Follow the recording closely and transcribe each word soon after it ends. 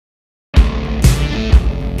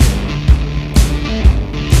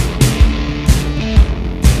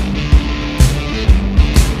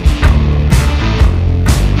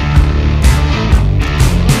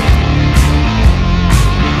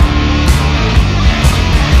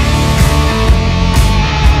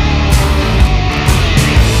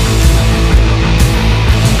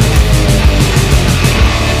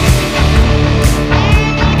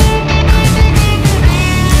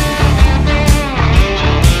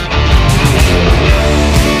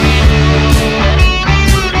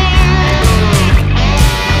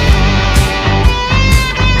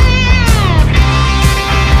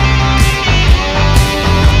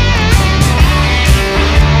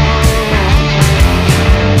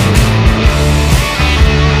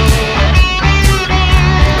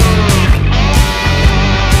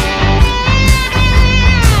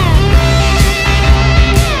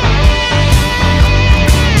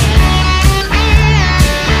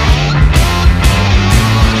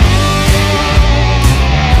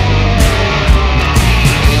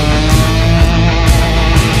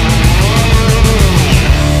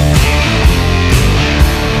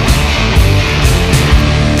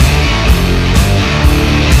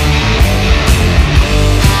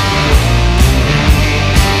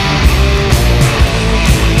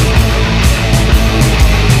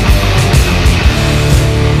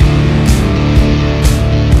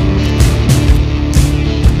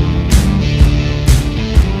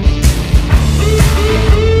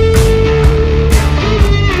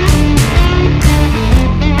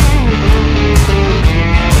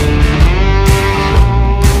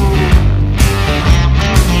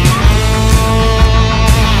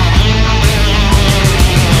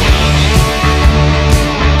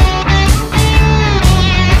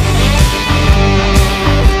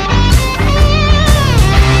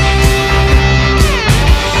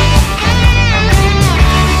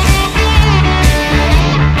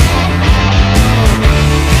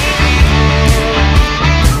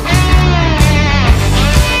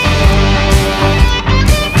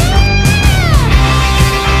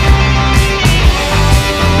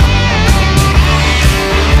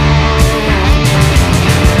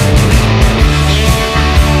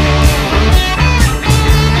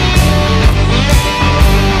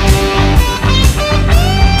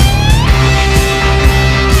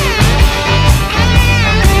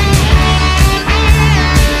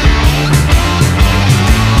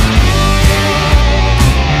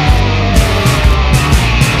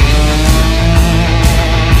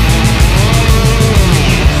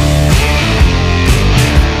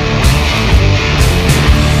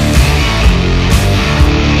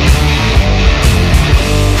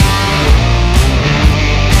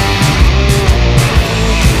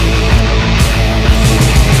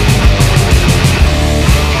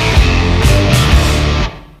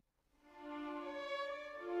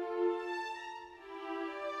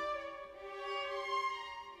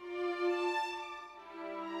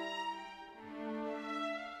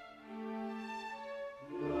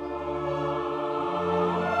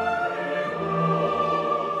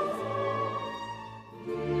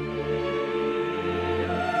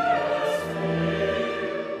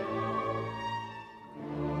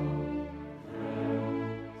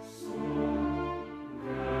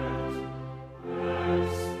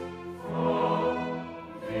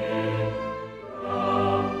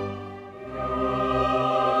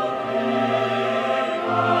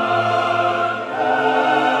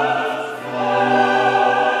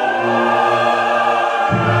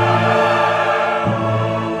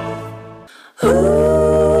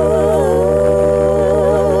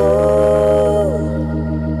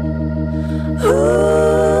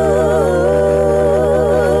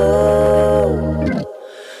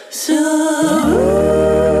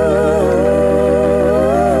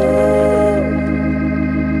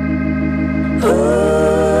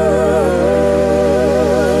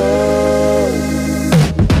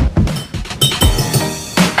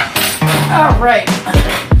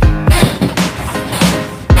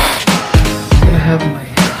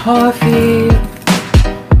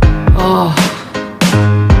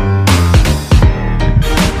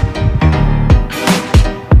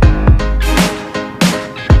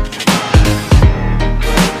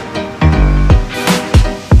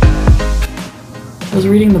I was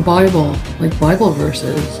reading the Bible, like Bible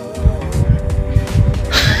verses.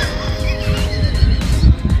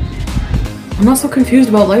 I'm not so confused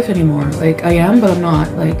about life anymore. Like, I am, but I'm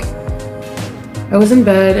not. Like, I was in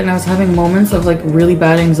bed and I was having moments of like really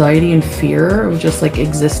bad anxiety and fear of just like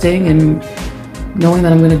existing and knowing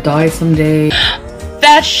that I'm gonna die someday.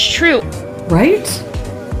 That's true. Right?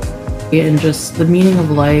 And just the meaning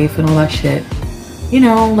of life and all that shit. You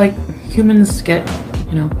know, like humans get,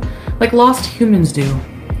 you know, like lost humans do.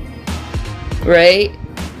 Right?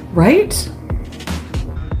 Right?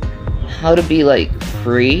 How to be like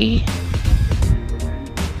free?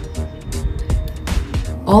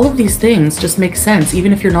 All of these things just make sense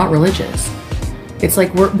even if you're not religious. It's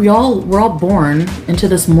like we're all born into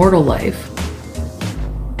this mortal life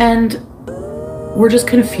and we're just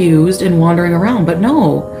confused and wandering around. But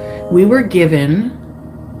no, we were given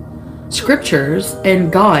scriptures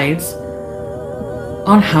and guides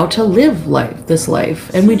on how to live this life,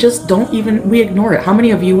 and we just we ignore it. How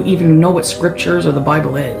many of you even know what scriptures or the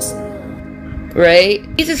Bible is? Right?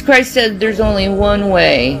 Jesus Christ said there's only one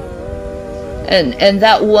way. And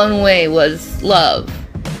that one way was love.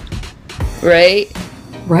 Right?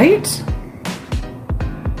 Right?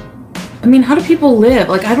 I mean, how do people live?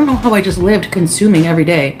 Like, I don't know how I just lived consuming every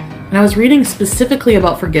day. And I was reading specifically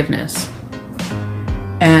about forgiveness.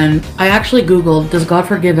 And I actually Googled, does God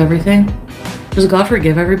forgive everything? Does God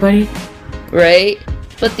forgive everybody? Right?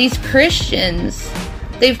 But these Christians,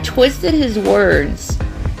 they've twisted his words.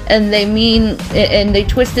 And they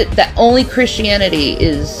twist it that only Christianity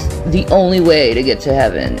is the only way to get to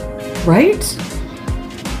heaven. Right?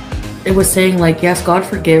 It was saying like, yes, God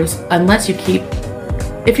forgives unless you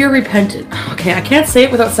if you're repentant. Okay, I can't say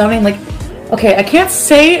it without sounding like, I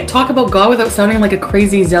can't talk about God without sounding like a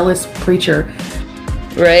crazy, zealous preacher.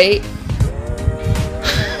 Right?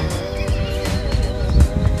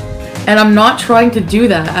 And I'm not trying to do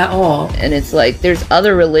that at all. And it's like, there's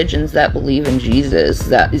other religions that believe in Jesus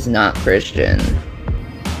that is not Christian.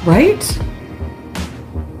 Right?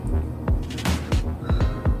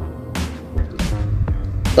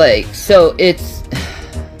 Like, so it's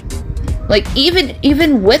like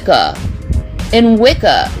even Wicca. In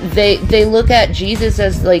Wicca, they look at Jesus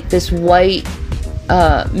as like this white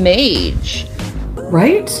mage.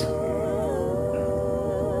 Right?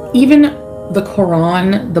 Even the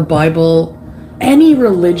Quran, the Bible, any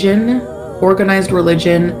religion, organized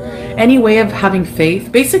religion, any way of having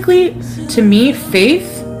faith. Basically, to me,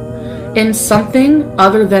 faith in something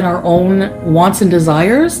other than our own wants and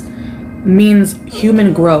desires means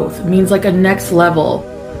human growth, means like a next level.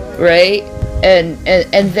 Right? And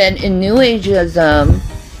then in New Ageism,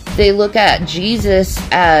 they look at Jesus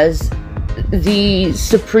as the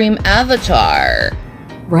supreme avatar.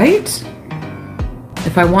 Right?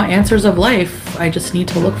 If I want answers of life, I just need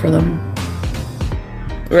to look for them.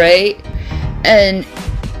 Right? And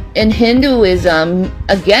in Hinduism,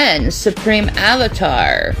 again, supreme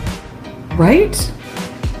avatar. Right?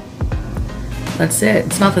 That's it.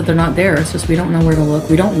 It's not that they're not there. It's just we don't know where to look.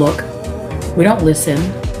 We don't look. We don't listen.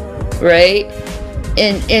 Right?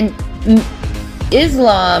 In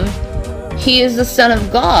Islam, he is the son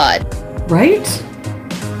of God. Right?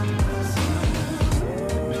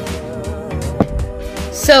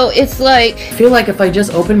 So it's like, I feel like if I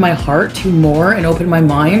just open my heart to more and open my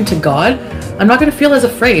mind to God, I'm not going to feel as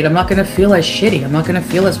afraid. I'm not going to feel as shitty. I'm not going to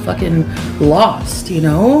feel as fucking lost, you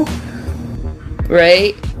know?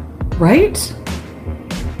 Right? Right?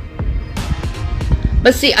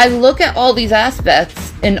 But see, I look at all these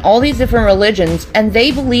aspects in all these different religions, and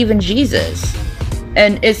they believe in Jesus.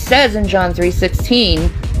 And it says in John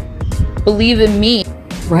 3:16, believe in me.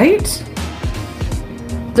 Right?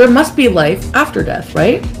 There must be life after death,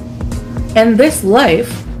 right? And this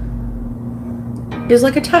life is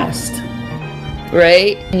like a test.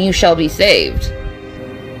 Right? And you shall be saved.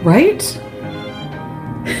 Right?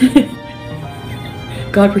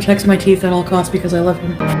 God protects my teeth at all costs because I love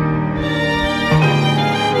him.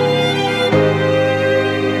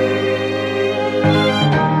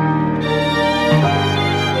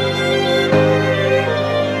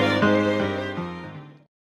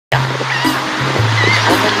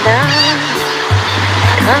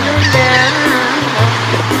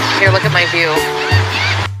 Here, look at my view.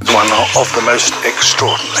 One of the most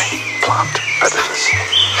extraordinary plant predators.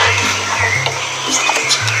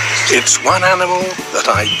 It's one animal that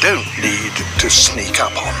I don't need to sneak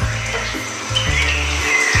up on.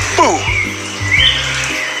 Boo!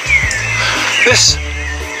 This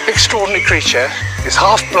extraordinary creature is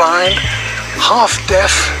half blind, half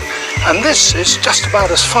deaf, and this is just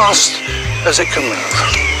about as fast as it can move.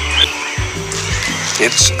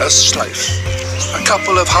 It's a sloth. A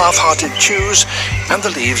couple of half-hearted chews and the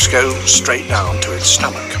leaves go straight down to its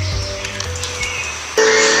stomach.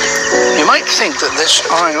 You might think that this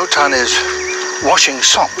orangutan is washing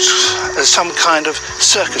socks as some kind of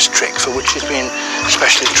circus trick for which she's been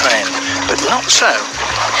specially trained, but not so.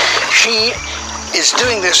 She is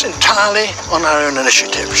doing this entirely on her own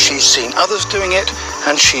initiative. She's seen others doing it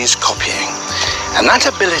and she's copying. And that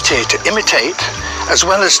ability to imitate as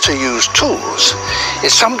well as to use tools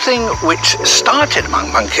is something which started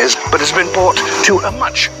among monkeys but has been brought to a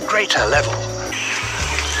much greater level.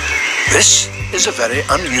 This is a very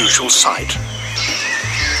unusual sight.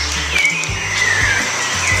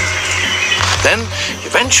 Then,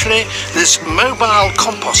 eventually, this mobile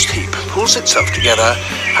compost heap pulls itself together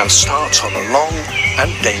and starts on a long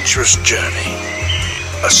and dangerous journey.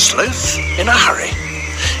 A sloth in a hurry.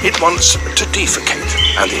 It wants to defecate,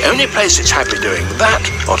 and the only place it's happy doing that,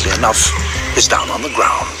 oddly enough, is down on the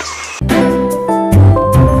ground.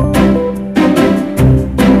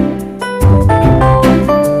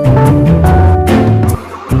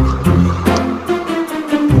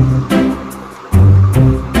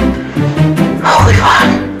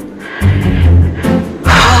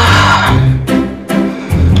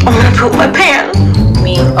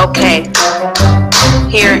 Okay,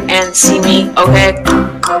 hear and see me, okay?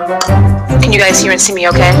 Can you guys hear and see me,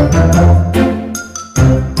 okay?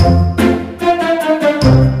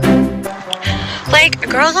 Like,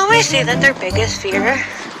 girls always say that their biggest fear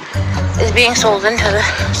is being sold into the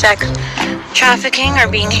sex trafficking or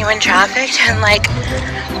being human trafficked, and like,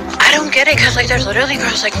 I don't get it, because like, there's literally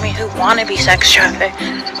girls like me who want to be sex trafficked.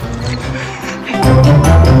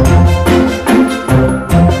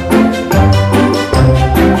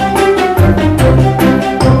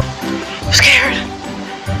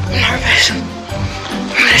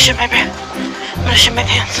 Shit my pants. I'm gonna shit my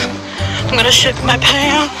pants. I'm gonna shit my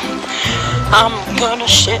pants. I'm gonna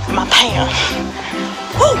shit my pants.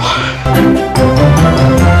 Woo!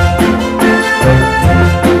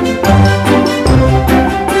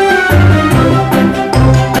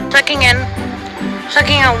 Sucking in.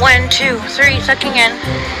 Sucking in. 1, 2, 3. Sucking in.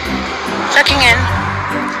 Sucking in.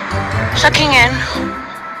 Sucking in.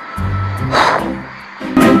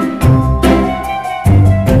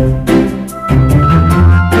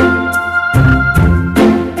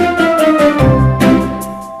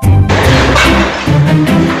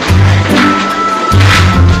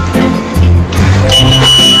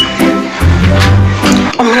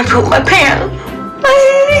 Poop my pants.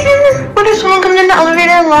 What if someone comes in the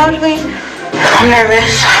elevator and robs me? I'm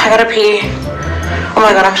nervous. I gotta pee. Oh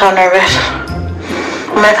my god, I'm so nervous.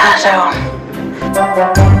 I'm gonna pass out.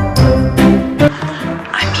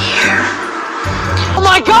 I'm here. Oh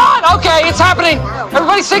my god! Okay, it's happening.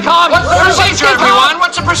 Everybody stay calm. What's the procedure, everyone?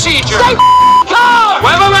 What's the procedure? Stay calm!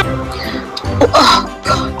 Wait. Oh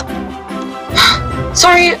god.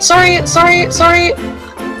 Sorry.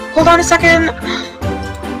 Hold on a second.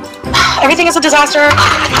 Everything is a disaster.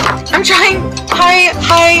 I'm trying. Hi.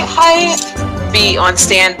 Be on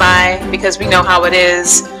standby because we know how it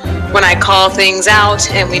is when I call things out,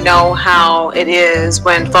 and we know how it is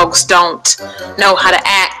when folks don't know how to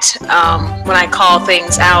act when I call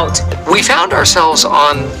things out. We found ourselves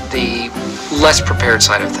on the less prepared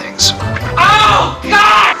side of things. Oh,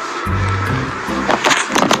 God!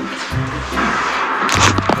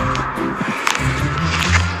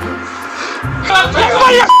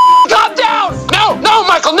 Everybody, calm down! No,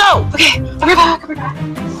 Michael, no! Okay, I'll be back.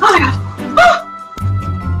 Oh my god.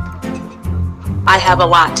 I have a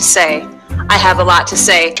lot to say.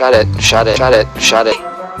 Shut it.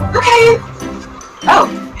 Okay. Oh,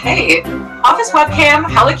 hey. Office webcam,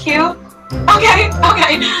 hella cute. Okay. Oh,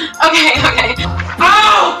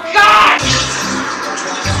 God!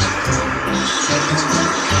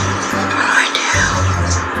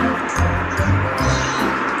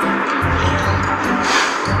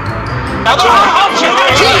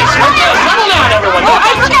 Jeez, settle down, everyone.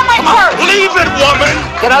 I forgot my purse. Leave it, woman!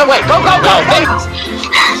 Get out of the way. Go.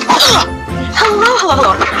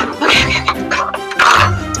 Hello. Okay.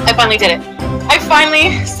 I finally did it. I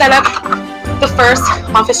finally set up the first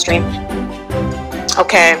office stream.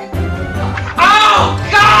 Okay. Oh,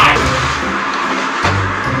 God!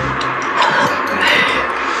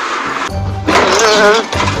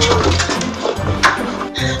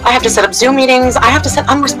 I have to set up Zoom meetings.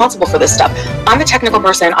 I'm responsible for this stuff. I'm the technical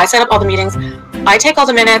person. I set up all the meetings. I take all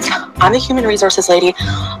the minutes. I'm the human resources lady.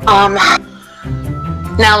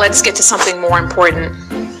 Now let's get to something more important.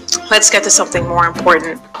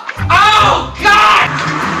 Oh, God!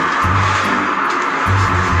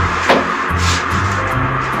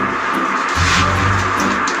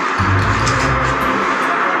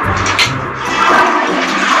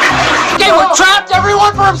 you trapped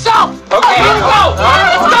everyone for himself. Okay, here we go.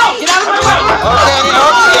 Let's go. Get out of my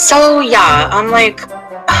way. So yeah, I'm like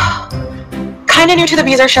kind of new to the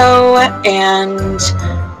Beezer show, and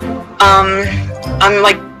I'm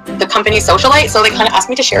like the company socialite, so they kind of asked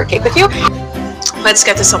me to share a cake with you. Let's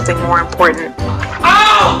get to something more important.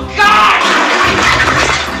 Oh God!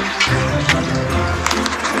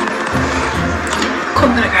 Cool,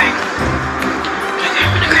 I'm gonna cry.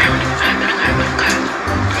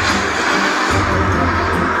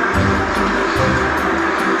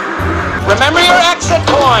 Remember your exit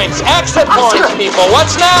points. Exit points, people.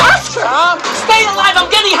 What's next? Huh? Stay alive. I'm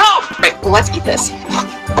getting help. Right, well, let's eat this.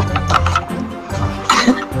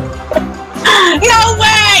 No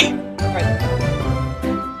way!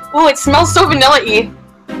 Oh, it smells so vanilla-y.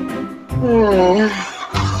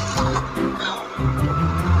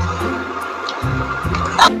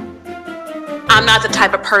 I'm not the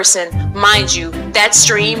type of person, mind you, that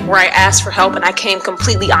stream where I asked for help and I came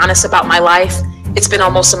completely honest about my life, it's been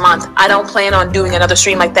almost a month. I don't plan on doing another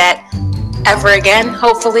stream like that ever again,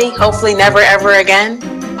 hopefully. Hopefully never ever again.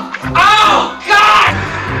 Oh God!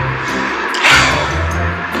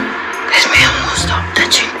 This man will stop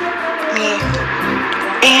touching me.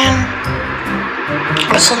 And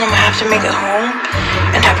I told him I have to make it home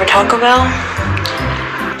and have her Taco Bell.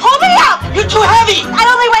 Hold me up! You're too heavy! I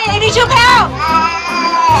only weigh 82 pounds!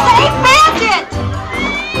 Safe bandit!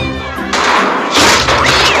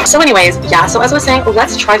 So anyways, yeah, so as I was saying,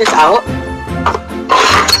 let's try this out.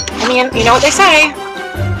 I mean, you know what they say.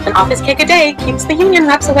 An office cake a day keeps the union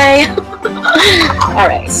reps away.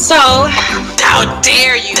 Alright, so how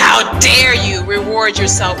dare you reward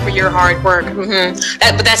yourself for your hard work.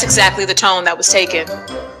 But that's exactly the tone that was taken.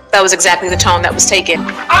 That was exactly the tone that was taken.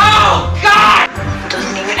 Oh God!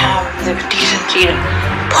 Doesn't even have the decency to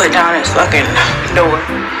put down his fucking door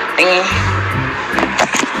thingy.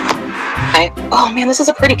 Oh man, this is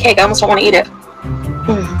a pretty cake. I almost don't want to eat it.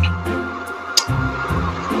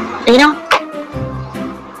 You know,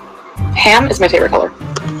 ham is my favorite color.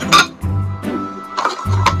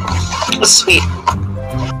 It's sweet.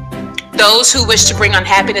 Those who wish to bring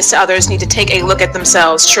unhappiness to others need to take a look at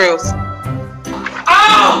themselves. Truth.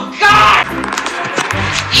 Oh God!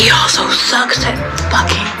 He also sucks at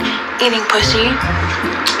fucking eating pussy.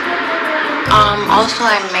 Also,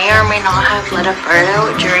 I may or may not have let a fart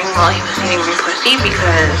out while he was eating my pussy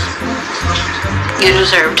because you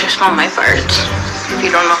deserve to smell my farts if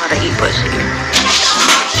you don't know how to eat pussy.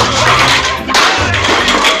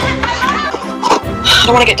 I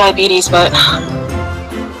don't want to get diabetes, but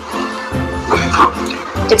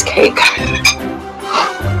it's cake.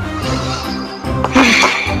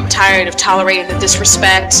 Tired of tolerating the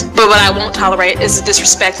disrespect, but what I won't tolerate is the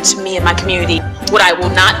disrespect to me and my community. What I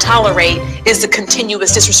will not tolerate is the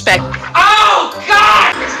continuous disrespect. Oh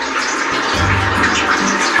God!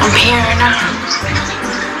 I'm here now.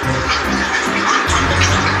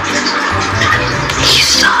 He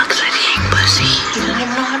sucks at eating pussy. He doesn't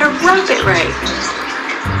even know how to rub it right.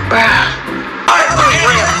 Bruh.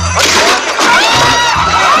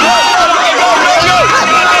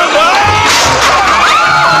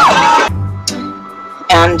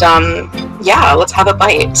 And yeah, let's have a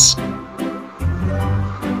bite.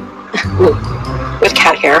 Ooh, with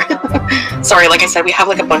cat hair. Sorry, like I said, we have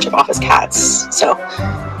like a bunch of office cats, so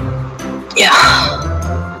yeah.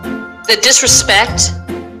 The disrespect,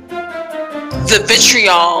 the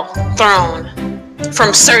vitriol thrown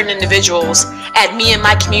from certain individuals at me and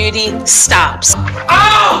my community stops.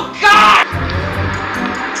 Oh God!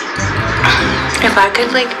 If I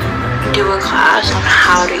could like do a class on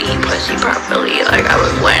how to eat pussy properly, like I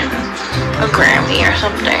would win a Grammy or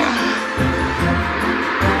something.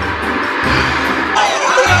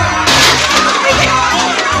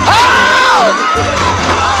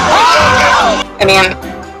 I mean,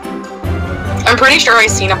 I'm pretty sure I've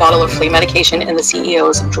seen a bottle of flea medication in the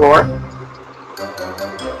CEO's drawer.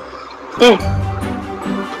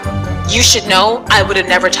 You should know I would have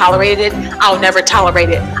never tolerated it. I'll never tolerate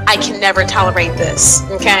it. I can never tolerate this,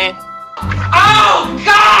 okay? Oh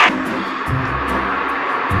God!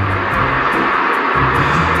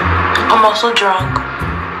 I'm also drunk.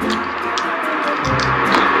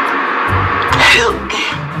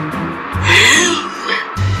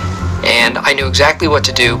 And I knew exactly what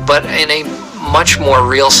to do, but in a much more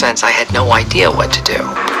real sense, I had no idea what to do.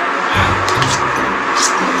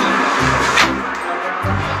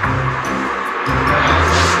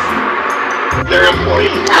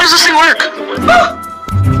 How does this thing work?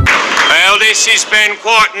 Well, this has been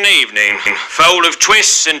quite an evening, full of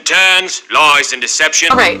twists and turns, lies and deception.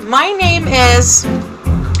 All right, my name is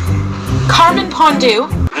Carmen Pondu.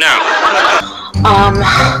 No.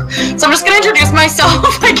 So I'm just gonna introduce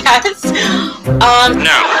myself, I guess.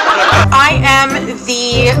 No. I am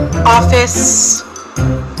the office,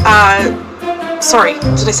 sorry,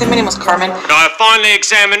 did I say my name was Carmen? I have finally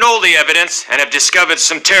examined all the evidence and have discovered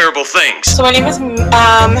some terrible things. So my name is,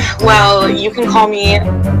 well, you can call me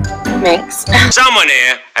Minx. Someone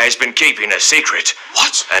here has been keeping a secret.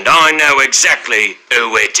 What? And I know exactly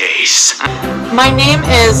who it is. My name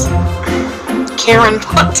is Karen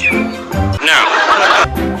Potter. No.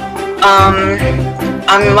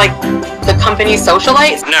 I'm like the company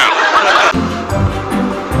socialite. No.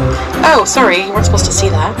 Oh, sorry, you weren't supposed to see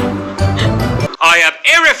that. I have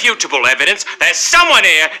irrefutable evidence that someone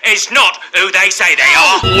here is not who they say they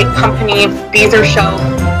are. The company Beezer Show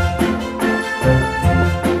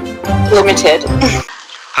Limited.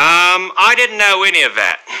 I didn't know any of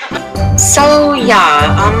that. So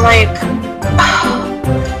yeah, I'm like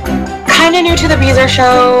kind of new to the Beezer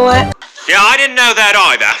Show. Yeah, I didn't know that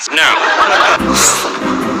either. No.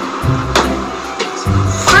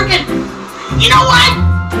 Frickin', you know what?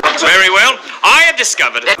 Very well. I have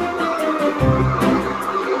discovered it.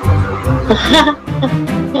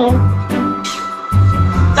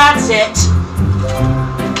 That's it.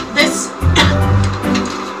 This.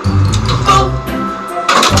 Oh.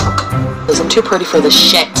 I'm too pretty for this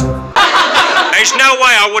shit. There's no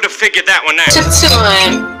way I would have figured that one out.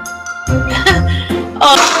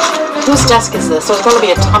 Whose desk is this? There's gotta be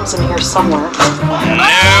a Thompson here somewhere.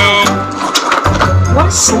 No. What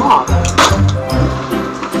a slob.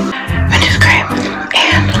 My name's Graham,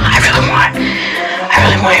 and I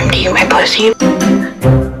really want him to eat my pussy.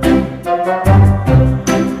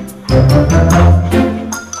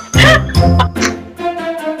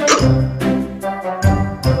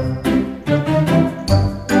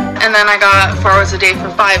 And then I got 4 hours a day for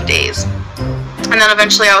 5 days. And then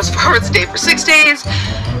eventually I was 4 hours a day for 6 days.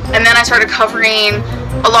 And then I started covering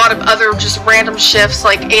a lot of other just random shifts,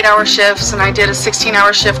 like 8-hour shifts, and I did a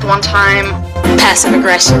 16-hour shift one time. Passive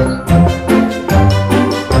aggression.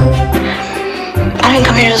 I didn't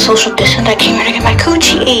come here to social distance, I came here to get my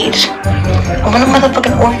coochie ate. I want a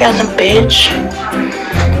motherfucking orgasm, bitch.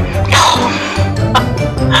 No.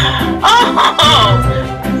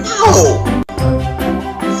 No!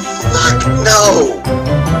 Fuck no!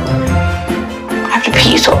 I have to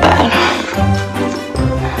pee so bad.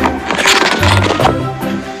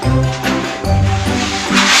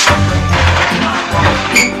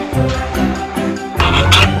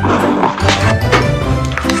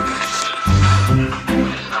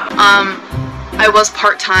 I was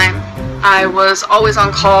part-time. I was always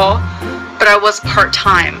on call, but I was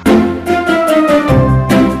part-time.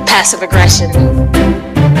 Passive aggression.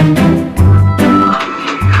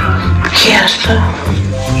 Yes,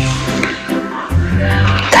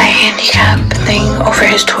 that handicap thing over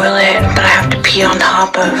his toilet, but I have to pee on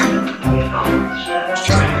top of.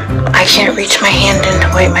 I can't reach my hand in to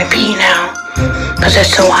wipe my pee now, because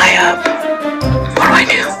it's so high up. What do I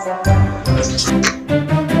do?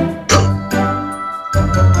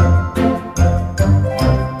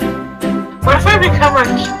 What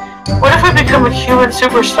if I become a human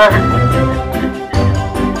superstar?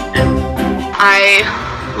 I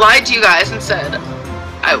lied to you guys and said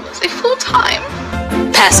I was a full-time.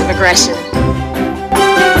 Passive aggression.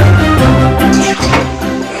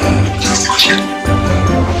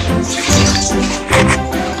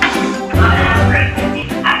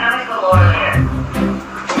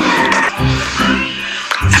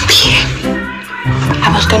 I'm peeing. I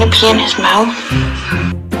was gonna pee in his mouth.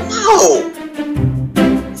 No!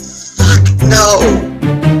 No!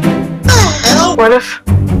 The hell? What if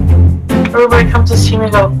everybody comes to see me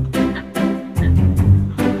go?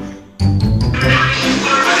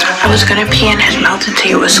 I was gonna pee in his mouth until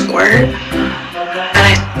he was squirt, but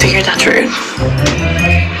I figured that's rude.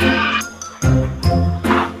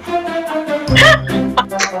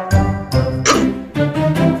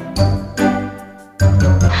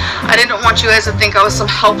 I didn't want you guys to think I was some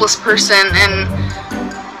helpless person, and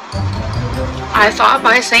I thought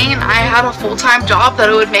by saying I had a full-time job that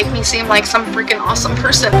it would make me seem like some freaking awesome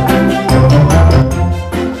person.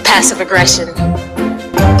 Passive aggression.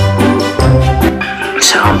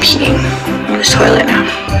 So I'm peeing in this toilet now.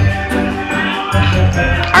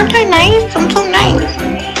 Aren't I nice? I'm so nice.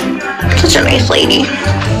 I'm such a nice lady.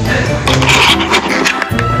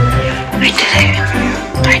 I did it.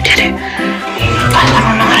 I did it. But I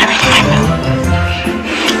don't know how to make my move.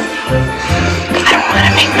 I don't know how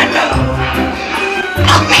to make my move.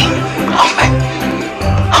 Help me. Help me.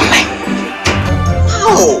 Help me.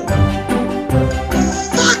 No!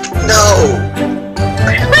 Fuck no!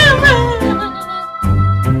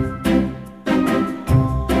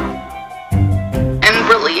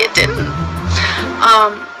 I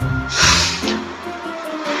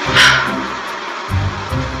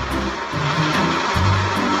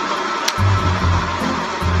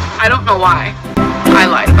don't know why I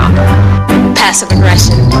lied about that. Passive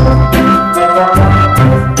aggression.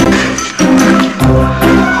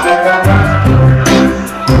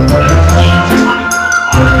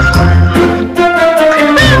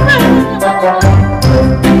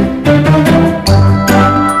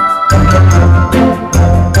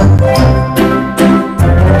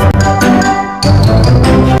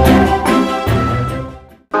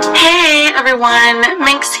 Hey everyone,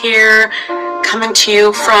 Minx here, coming to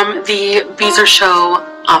you from the Beezer Show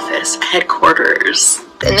office headquarters.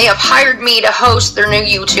 And they have hired me to host their new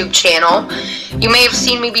YouTube channel. You may have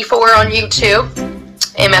seen me before on YouTube,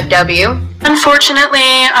 MFW. Unfortunately,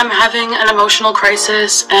 I'm having an emotional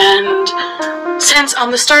crisis, and since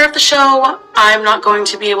I'm the star of the show, I'm not going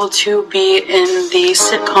to be able to be in the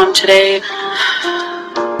sitcom today.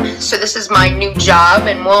 So this is my new job,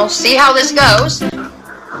 and we'll see how this goes.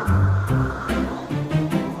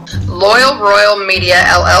 Loyal Royal Media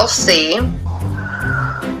LLC.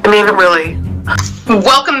 I mean, really.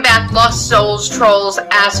 Welcome back, lost souls, trolls,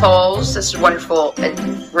 assholes. This is wonderful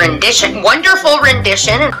rendition. Wonderful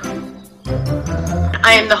rendition.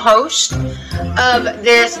 I am the host of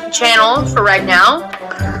this channel for right now.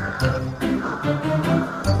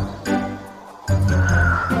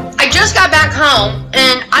 I just got back home,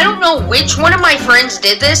 and I don't know which one of my friends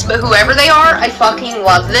did this, but whoever they are, I fucking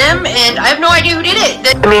love them, and I have no idea who did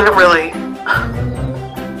it. I mean, really.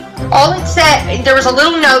 All it said, there was a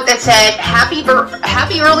little note that said, happy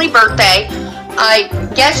early birthday. I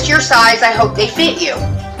guessed your size. I hope they fit you.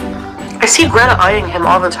 I see Greta eyeing him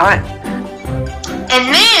all the time. And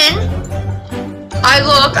then I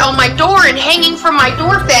look on my door, and hanging from my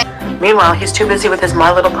door frame Meanwhile, he's too busy with his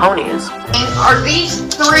My Little Ponies. are these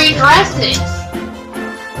 3 dresses.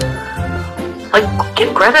 Like,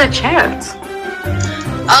 give Greta a chance.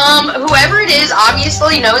 Whoever it is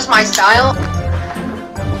obviously knows my style.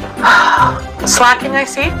 Slacking, I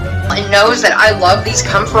see. And knows that I love these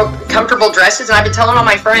comfortable dresses, and I've been telling all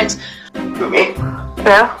my friends. Who, me?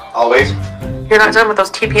 Yeah? Always. You're not done with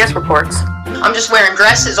those TPS reports. I'm just wearing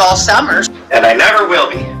dresses all summer. And I never will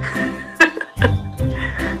be.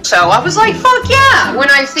 So I was like, fuck yeah, when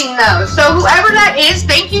I seen those. So whoever that is,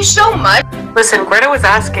 thank you so much. Listen, Greta was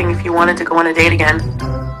asking if you wanted to go on a date again.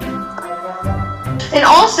 And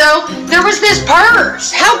also, there was this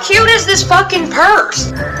purse. How cute is this fucking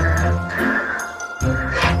purse?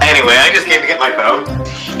 Anyway, I just came to get my phone.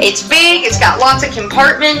 It's big, it's got lots of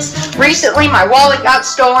compartments. Recently, my wallet got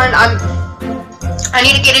stolen. I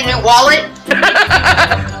need to get a new wallet.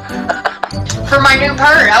 For my new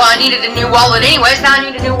purse. Oh, I needed a new wallet anyways. Now I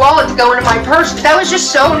need a new wallet to go into my purse. That was just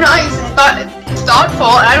so nice and thoughtful.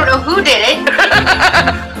 And I don't know who did it.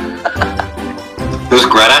 Who's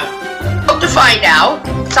Greta? Hope to find out.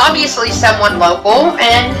 It's obviously someone local,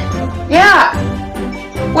 and yeah.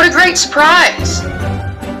 What a great surprise.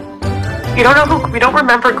 You don't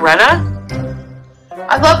remember Greta?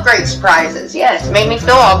 I love great surprises. Yes, it made me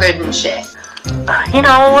feel all good and shit. You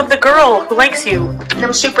know, the girl who likes you. And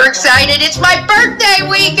I'm super excited. It's my birthday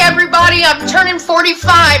week, everybody. I'm turning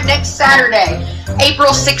 45 next Saturday,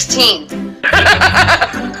 April 16th.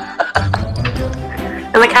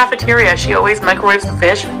 In the cafeteria, she always microwaves the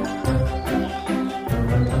fish.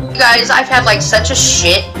 You guys, I've had like such a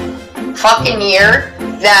shit fucking year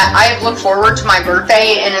that I have looked forward to my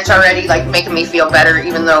birthday, and it's already like making me feel better,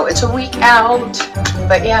 even though it's a week out.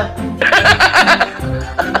 But yeah.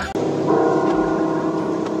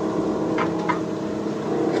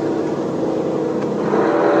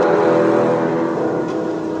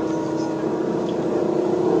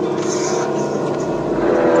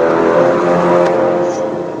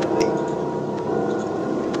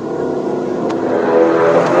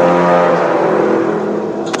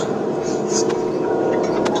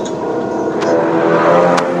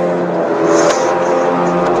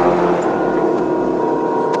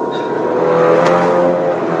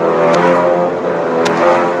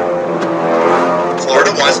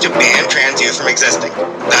 To ban trans youth from existing.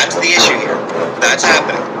 That's the issue here. That's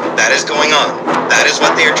happening. That is going on. That is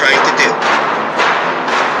what they are trying to do.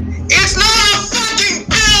 It's not a fucking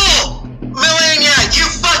bill! Melania, you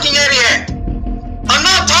fucking idiot! I'm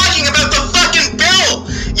not talking about the fucking bill,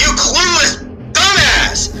 you clueless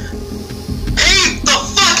dumbass! Pay the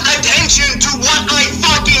fuck attention to what I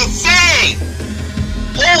fucking say!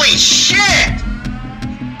 Holy shit!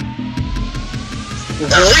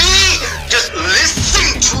 Just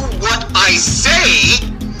listen to what I say,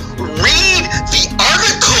 read the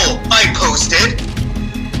article I posted,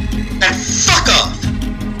 and fuck off.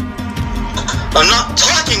 I'm not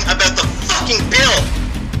talking about the fucking bill.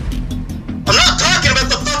 I'm not talking about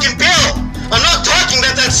the fucking bill. I'm not talking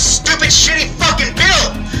about that stupid, shitty fucking bill.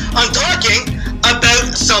 I'm talking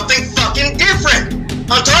about something fucking different.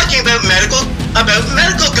 I'm talking about medical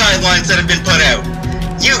guidelines that have been put out.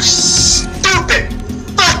 You stupid,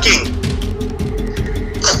 fucking,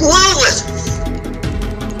 clueless,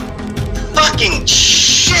 fucking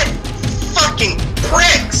shit, fucking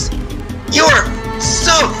pricks. You're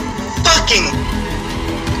so fucking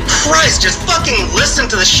Christ, just fucking listen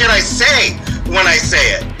to the shit I say when I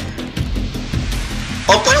say it.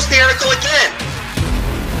 I'll post the article again.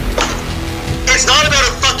 It's not about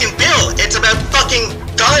a fucking bill, it's about fucking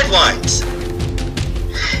guidelines.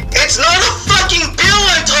 It's not a fucking bill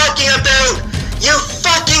I'm talking about, you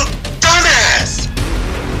fucking dumbass.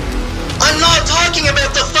 I'm not talking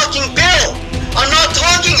about the fucking bill. I'm not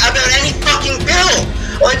talking about any fucking bill.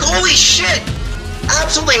 Like, holy shit.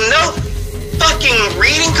 Absolutely no fucking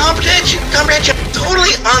reading comprehension.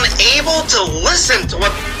 Totally unable to listen to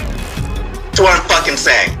what I'm fucking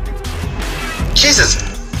saying. Jesus,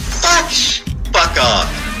 fuck off.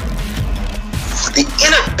 The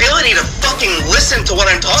inability to fucking listen to what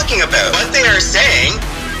I'm talking about. What they are saying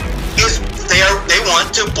is they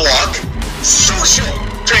want to block social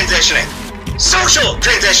transitioning. Social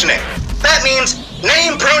transitioning. That means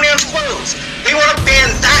name, pronouns, clothes. They want to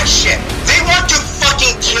ban that shit. They want to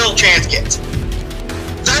fucking kill trans kids.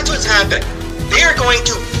 That's what's happening. They are going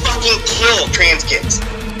to fucking kill trans kids.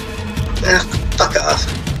 Fuck off.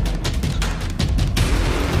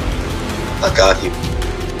 Fuck off, you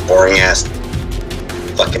boring ass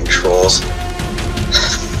fucking trolls.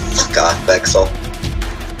 Fuck off, Bexel.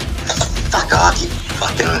 Fuck off, you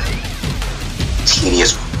fucking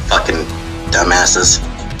tedious fucking dumbasses.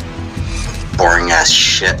 Boring ass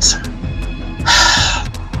shit.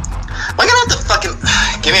 I'm gonna have to fucking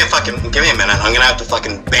give me a minute. I'm gonna have to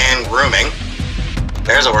fucking ban grooming.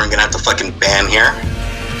 There's a word I'm gonna have to fucking ban here.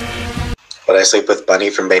 Would I sleep with Bunny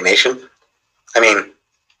from Bay Nation? I mean,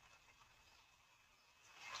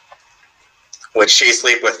 would she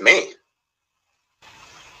sleep with me?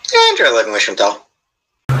 Enjoy living with Chantal.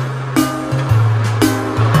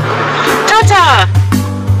 Tata!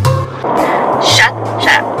 Shut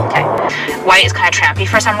up. Okay. White is kind of trampy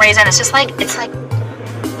for some reason. It's just like, it's kind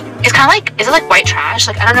of like, is it like white trash?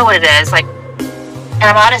 Like, I don't know what it is. Like, and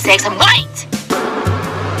I'm allowed to say because I'm white!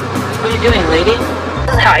 What are you doing, lady?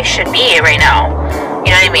 This is how I should be right now.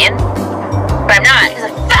 You know what I mean? But I'm not. It's a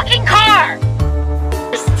fucking car!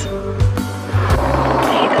 I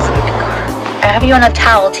hate this fucking car. I have you on a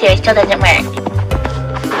towel too. It still doesn't work.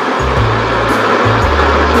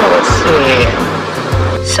 Let's see.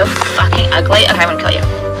 So fucking ugly. Okay, I'm gonna kill you.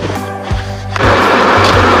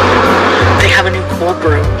 They have a new cold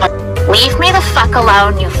brew. Leave me the fuck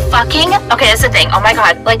alone, you fucking... Okay, that's the thing. Oh my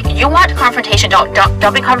god. Like, you want confrontation. Don't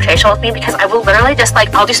be confrontational with me because I will literally just,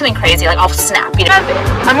 like, I'll do something crazy. Like, I'll snap, you know?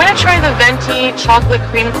 I'm gonna try the venti chocolate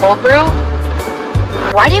cream cold brew.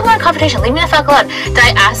 Why do you want a confrontation? Leave me the fuck alone. Did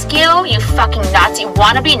I ask you, you fucking Nazi,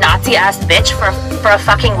 wannabe Nazi-ass bitch for a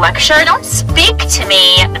fucking lecture? Don't speak to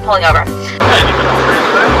me. I'm pulling over.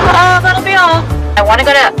 That'll be all. I want to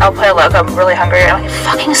go to El Pollo Loco. I'm really hungry. I'm like,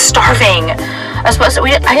 fucking starving. I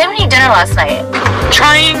didn't eat dinner last night.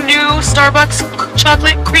 Trying new Starbucks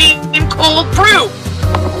chocolate cream cold brew.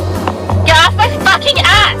 Get off my fucking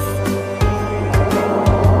ass!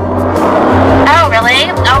 Oh, really?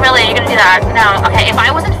 Oh, really? You're gonna do that? No. Okay, if I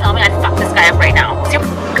wasn't filming, I'd fuck this guy up right now.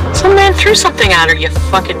 Some man threw something at her, you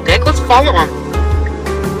fucking dick. Let's follow him.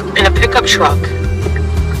 In a pickup truck.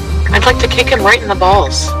 I'd like to kick him right in the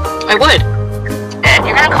balls. I would.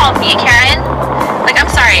 You're gonna call me Karen? Like, I'm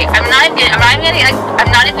sorry. I'm not even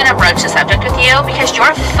gonna broach the subject with you because you're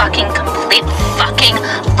a fucking complete fucking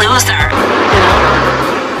loser.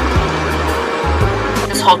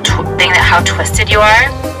 This whole thing that how twisted you are.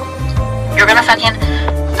 You're gonna fucking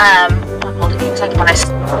like when I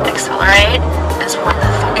accelerate is when the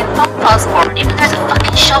fucking phone falls forward. Even there's a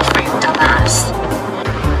fucking shelf for you, dumbass.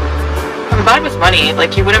 I'm bad with money.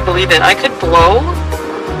 Like, you wouldn't believe it. I could blow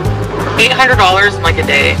 $800 in like a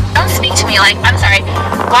day. Don't speak to me like, I'm sorry.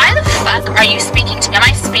 Why the fuck are you speaking to me? Am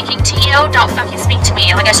I speaking to you? Don't fucking speak to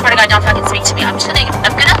me. Like, I swear to God, don't fucking speak to me. I'm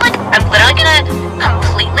literally gonna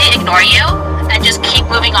completely ignore you and just keep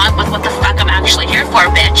moving on with what the fuck I'm actually here for,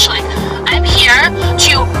 bitch. Like, I'm here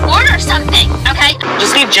to order something, okay?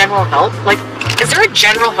 Just need general help? Like, is there a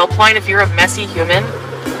general helpline if you're a messy human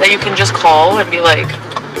that you can just call and be like,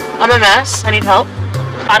 I'm a mess, I need help?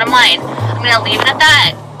 Bottom line, I'm gonna leave it at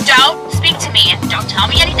that. Don't speak to me. Don't tell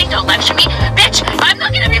me anything. Don't lecture me. Bitch, I'm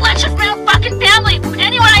not gonna be lectured from my own fucking family. From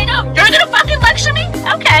anyone I know. You're gonna fucking lecture me?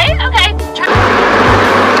 Okay.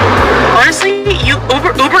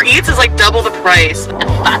 Uber Eats is like double the price. The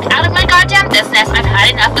fuck out of my goddamn business. I've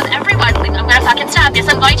had enough with everyone. I'm gonna fucking stop. Yes,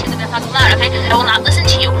 I'm going to. I'm gonna fucking loud, okay? I will not listen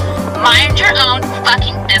to you. Mind your own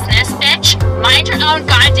fucking business, bitch. Mind your own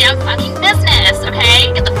goddamn fucking business,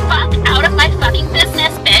 okay? Get the fuck out of my fucking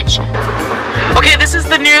business, bitch. Okay, this is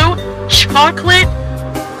the new chocolate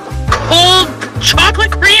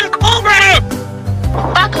cream cold brew.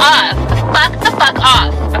 Fuck off. Fuck the fuck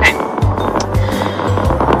off. Okay.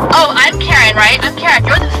 Oh, I'm Karen, right? I'm Karen.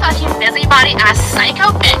 You're the fucking busybody ass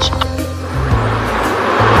psycho bitch.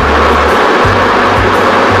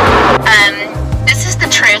 This is the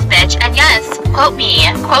truth, bitch. And yes, quote me,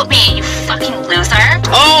 you fucking loser.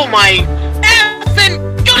 Oh my effing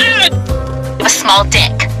god! A small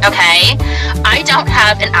dick, okay? I don't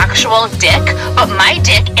have an actual dick, but my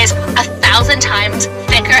dick is 1,000 times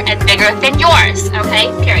thicker and bigger than yours,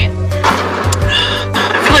 okay? Period.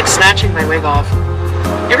 I feel like snatching my wig off.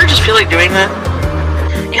 You ever just feel like doing that?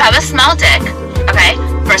 You have a small dick, okay?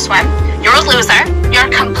 First one, you're a loser. You're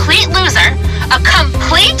a complete loser. A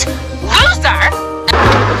complete loser!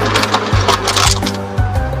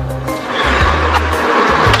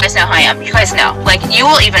 You guys know how I am. You guys know. Like, you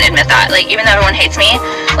will even admit that. Like, even though everyone hates me,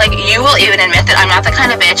 like, you will even admit that I'm not the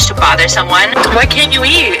kind of bitch to bother someone. Why can't you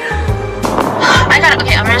eat? I got it.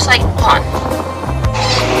 Okay, I'm just like, hold on.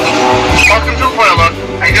 Welcome to Pueblo.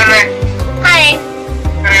 How you doing today? Hi.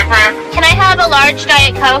 Can I have a large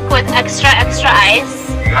Diet Coke with extra ice?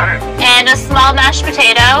 You got it. And a small mashed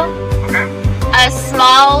potato. Okay. A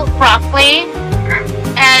small broccoli. Okay.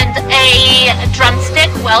 And a drumstick,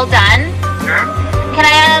 well done. Sure. Can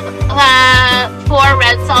I have 4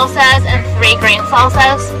 red salsas and 3 green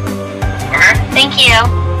salsas? Okay. Thank you.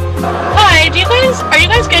 Hi, are you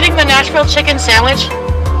guys getting the Nashville chicken sandwich?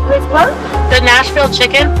 Which one? The Nashville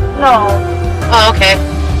chicken? No. Oh, okay.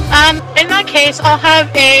 In that case, I'll have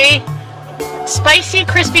a spicy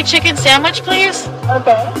crispy chicken sandwich, please.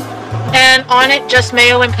 Okay. And on it, just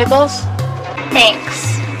mayo and pickles.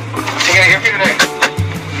 Thanks. What can I get for you today?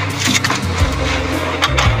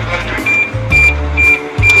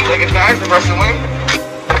 Chicken thighs, the breast and wing?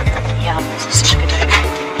 Yeah, this is such a good day.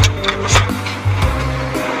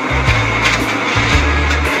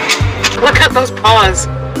 Look at those paws.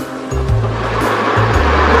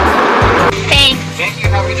 Thanks. Thank you.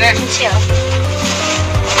 Have a good day. You too.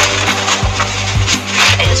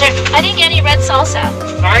 I didn't get any red salsa.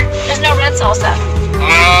 Alright. There's no red salsa.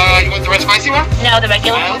 You want the red spicy one? No, the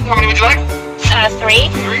regular one. How many would you like? 3.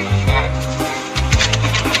 3? Got it.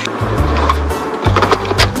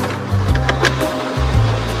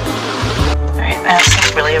 Alright, I have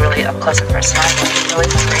some really up close and personal. I'm really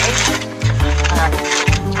hungry.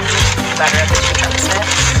 Butter of the 2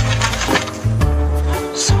 drumsticks.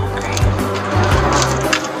 So hungry.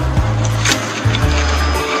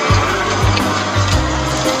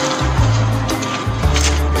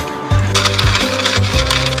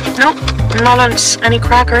 Nope, I'm not on any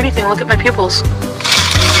crack or anything. Look at my pupils.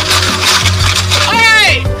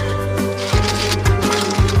 Hey!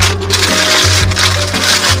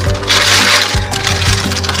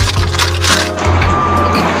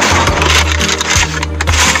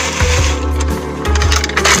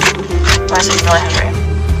 I'm really hungry.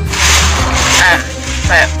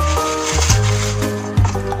 But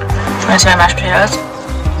want to see my mashed potatoes?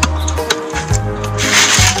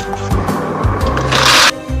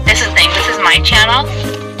 This is the thing. This is my channel.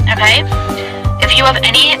 Okay? If you have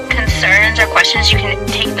any concerns or questions, you can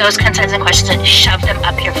take those concerns and questions and shove them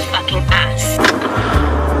up your fucking ass.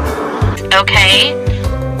 Okay?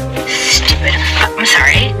 Stupid. I'm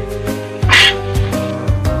sorry.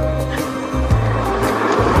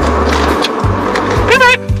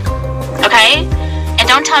 Okay? And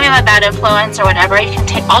don't tell me I'm a bad influence or whatever. You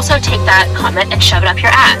can also take that comment and shove it up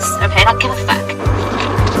your ass. Okay? I don't give a fuck.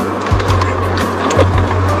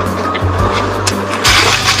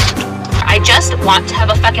 I just want to have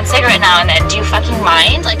a fucking cigarette now and then. Do you fucking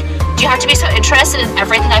mind? Like, do you have to be so interested in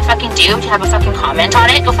everything I fucking do to have a fucking comment on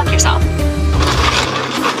it? Go fuck yourself.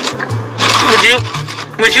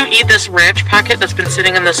 Would you eat this ranch packet that's been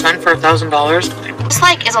sitting in the sun for $1,000? This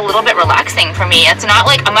like is a little bit relaxing for me. It's not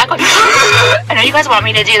like I'm not going. I know you guys want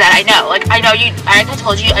me to do that. I know. Like I know you. I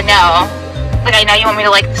told you. I know. Like I know you want me to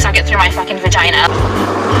like suck it through my fucking vagina.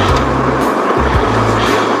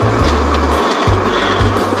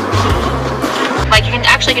 Like you can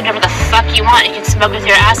actually do whatever the fuck you want. You can smoke with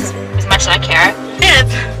your ass as much as I care. And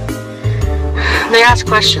they ask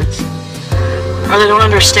questions, or they don't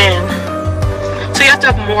understand. So you have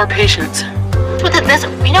to have more patience. With this,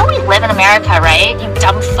 you know we live in America, right? You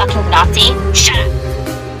dumb fucking Nazi. Shut up.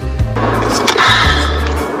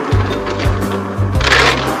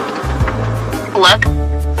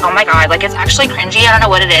 Like, it's actually cringy. I don't know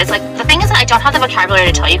what it is. Like, the thing is that I don't have the vocabulary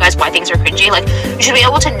to tell you guys why things are cringy. Like, you should be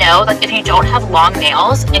able to know, like, if you don't have long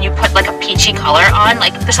nails and you put, like, a peachy color on,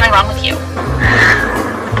 like, there's something wrong with you.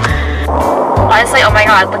 Honestly, oh my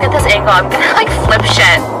god, look at this angle. I'm gonna, like, flip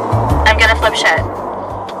shit. I'm gonna flip shit.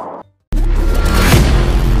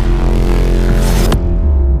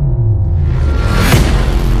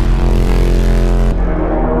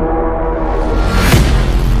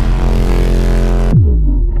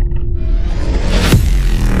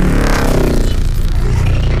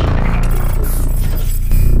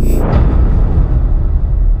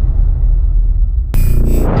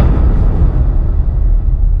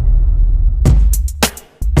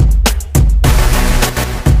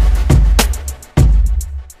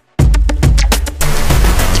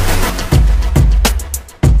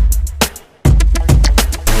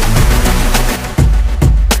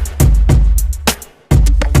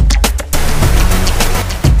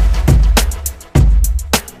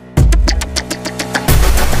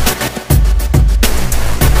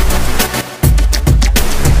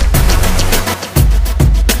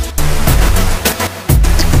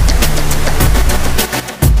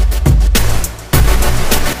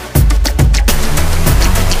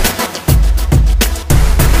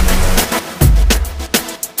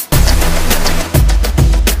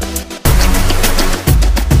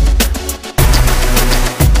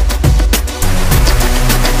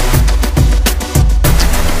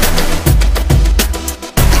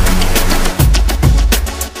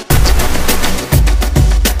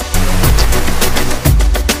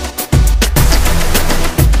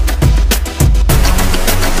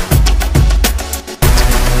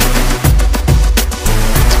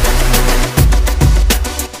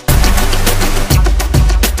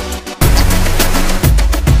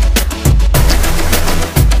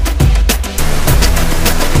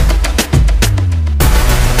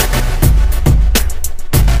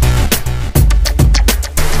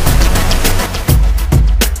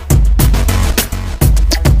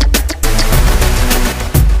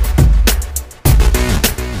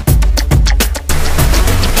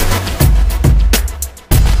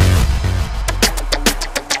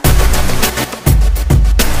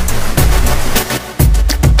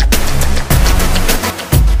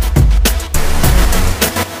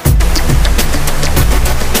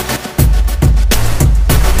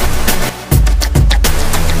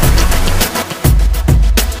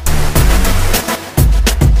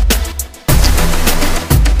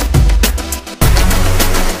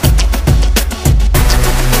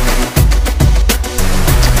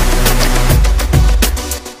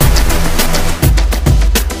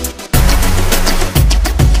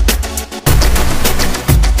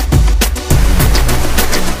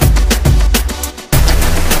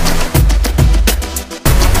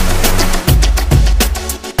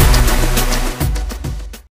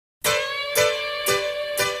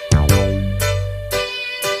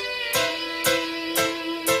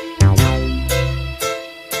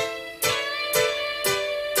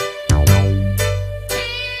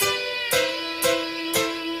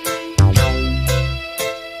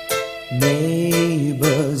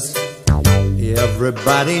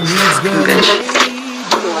 Everybody needs good.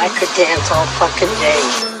 Oh, I could dance all fucking day.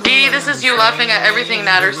 Dee, this is you laughing at everything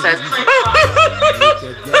Natter says.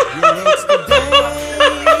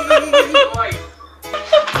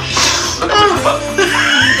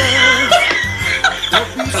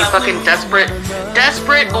 You fucking desperate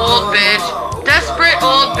old bitch. Desperate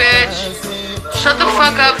old bitch. Shut the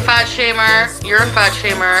fuck up, fat shamer. You're a fat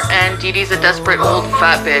shamer, and Dee Dee's a desperate old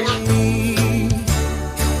fat bitch.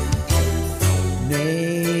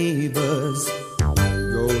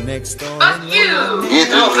 Fuck you!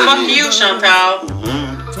 No, fuck you, Chantal.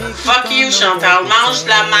 Fuck you, Chantal. Mange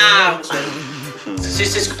la marde. C'est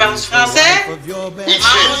ce que tu parles du français?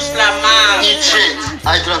 Mange la marde. Eat shit.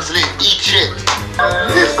 I translate. Eat shit.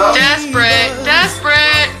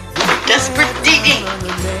 Desperate Dee Dee.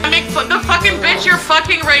 The fucking bitch you're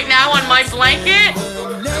fucking right now on my blanket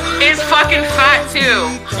is fucking fat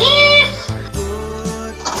too.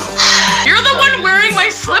 You're the one wearing my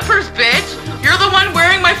slippers, bitch. You're the one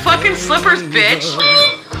wearing my fucking slippers, bitch.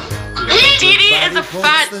 Dee Dee is a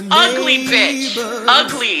fat, ugly bitch.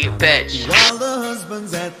 Ugly bitch.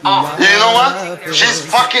 Oh. You know what? She's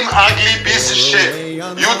fucking ugly piece of shit.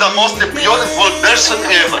 You're the most beautiful person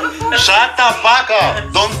ever. Shut the fuck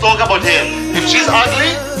up. Don't talk about her. If she's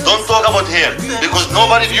ugly, don't talk about her. Because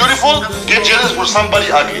nobody beautiful get jealous for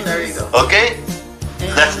somebody ugly. Okay?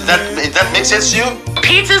 That makes sense to you?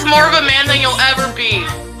 Pete's more of a man than you'll ever be.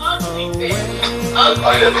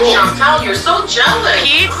 Chantal, you're so jealous.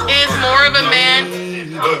 Pete is more of a man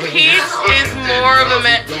Pete is more of a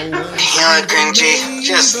man. You know what, Cringy?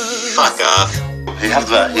 Just fuck off. He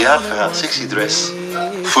have a sexy dress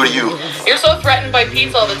for you. You're so threatened by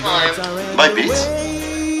Pete all the time. By Pete?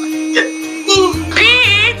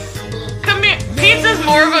 Pete! Come here. Pete is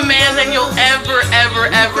more of a man than you'll ever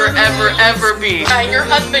be. Your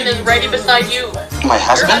husband is ready beside you. My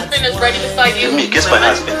husband? Your husband is ready beside you. Let me kiss my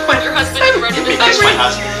husband. When your husband is ready beside Kiss you. my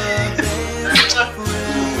husband.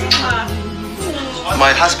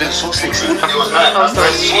 My husband is so sexy. Oh,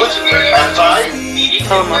 sorry.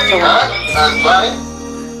 And bye.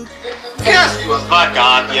 Just fuck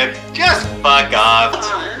off, you. Just fuck off.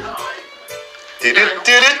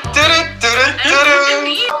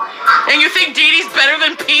 And you think Dee Dee's better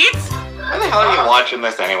than Pete? Why the hell are you watching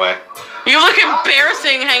this anyway? You look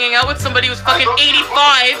embarrassing hanging out with somebody who's fucking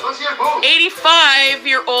 85.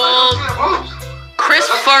 85-year-old Chris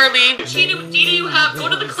Farley. Dee Dee, you have, go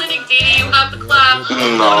to the clinic, Dee Dee, you have the clap.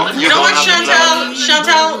 No, you know what, Chantal?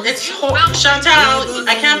 Chantal, Chantal,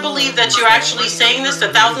 I can't believe that you're actually saying this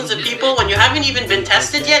to thousands of people when you haven't even been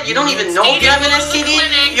tested yet. You don't even know if you have an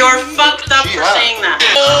STD. You're fucked up for saying that.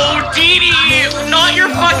 Oh, Dee Dee, not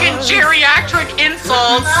your fucking geriatric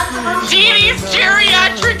insults. Dee Dee's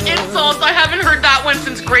geriatric insults. I haven't heard that one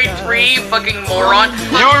since grade 3, you fucking moron.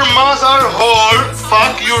 Your mother whore,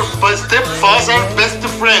 fuck your stepfather best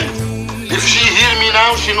friend. If she hear me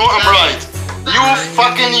now, she know I'm right. You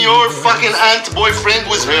fucking your fucking aunt boyfriend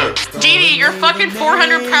with her. Dee Dee, you're fucking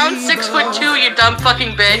 400 pounds, 6'2", you dumb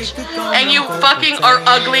fucking bitch. And you fucking are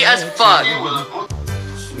ugly as fuck.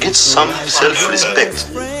 Get some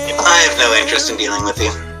self-respect. I have no interest in dealing with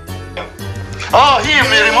you. Oh, here,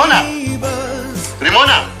 Ramona.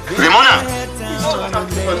 Ramona. Ramona.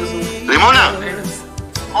 Ramona.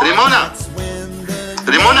 Ramona.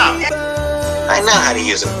 Ramona. I know how to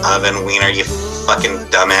use an oven wiener, you fucking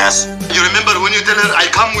dumbass. You remember when you tell her, I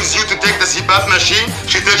come with you to take the CPAP machine?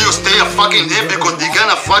 She tell you stay a fucking there because they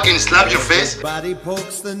gonna fucking slap your face? Hey,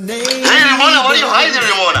 Ramona, what are you hiding,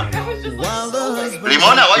 Ramona?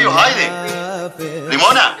 Ramona, why are you hiding?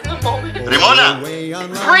 Ramona. Ramona.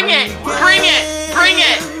 Bring it, bring it, bring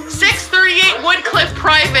it. 638 Woodcliff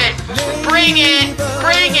Private. Bring it,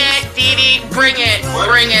 Dee Dee, bring it,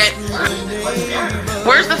 bring it.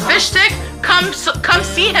 Where's the fish stick? Come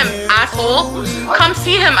see him, asshole. Come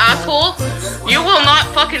see him, asshole. You will not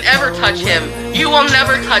fucking ever touch him. You will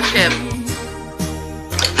never touch him.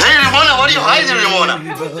 Hey, Ramona, what are you hiding, Ramona?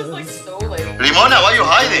 Ramona, why are you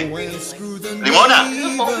hiding? Ramona.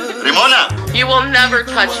 Ramona. You will never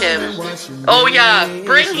touch him. Oh yeah,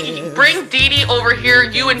 bring Dee Dee over here.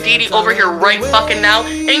 You and Dee Dee over here right fucking now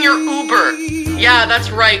in your Uber. Yeah, that's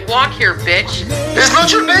right. Walk here, bitch. It's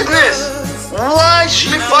not your business. Why she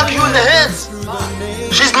fuck you in the head?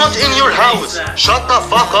 She's not in your house. Shut the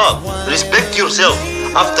fuck up. Respect yourself.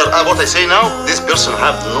 After what I say now, this person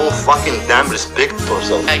have no fucking damn respect for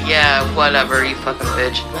herself. Yeah, whatever, you fucking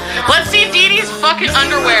bitch. Let's see Dee Dee's fucking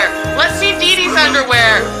underwear. Let's see Dee Dee's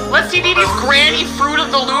underwear. Let's see Dee Dee's granny Fruit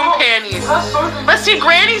of the Loom panties. Let's see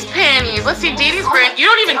Granny's panties. Let's see Dee Dee's granny. You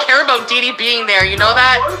don't even care about Dee Dee being there, you know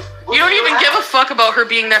that? You don't even give a fuck about her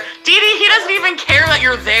being there. Dee Dee, he doesn't even care that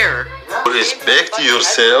you're there. Respect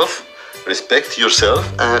yourself. Respect yourself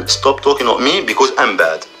and stop talking about me because I'm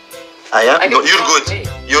bad. I am. No, you're good.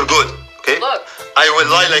 You're good. Okay? Look. I will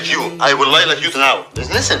lie like you. I will lie like you now.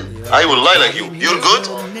 Listen. I will lie like you. You're good.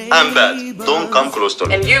 I'm bad. Don't come close to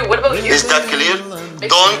me. And you? What about you? Is that clear?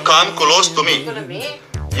 Don't come close to me.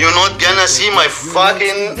 You're not gonna see my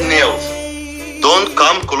fucking nails. Don't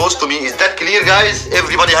come close to me. Is that clear, guys?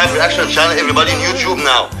 Everybody have reaction channel. Everybody on YouTube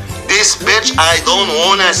now. This bitch, I don't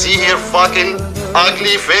wanna see her fucking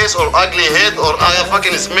ugly face or ugly head or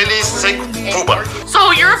fucking smelly sick pooper.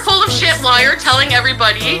 So you're a full of shit liar telling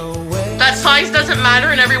everybody that size doesn't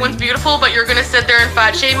matter and everyone's beautiful, but you're gonna sit there and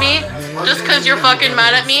fat shame me just cause you're fucking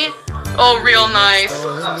mad at me? Oh, real nice.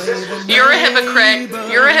 You're a hypocrite.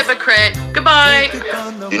 You're a hypocrite. Goodbye.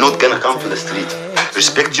 You're not gonna come to the street.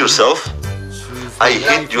 Respect yourself. I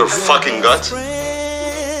hate your fucking gut.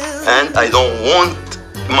 And I don't want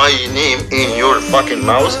my name in your fucking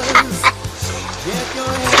mouth.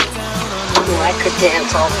 I could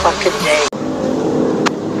dance all fucking day.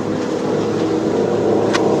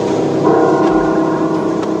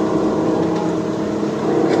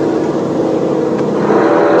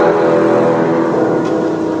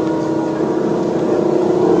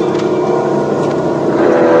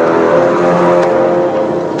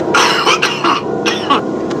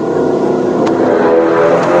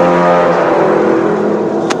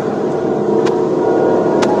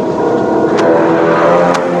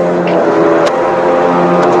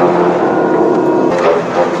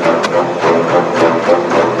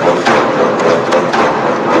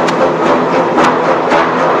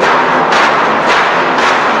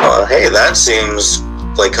 that seems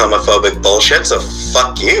like homophobic bullshit, so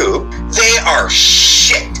fuck you. They are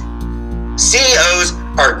shit. CEOs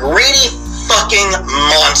are greedy fucking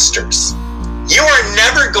monsters. You are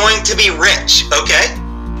never going to be rich, okay?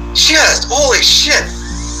 Just, holy shit.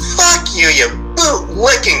 Fuck you, you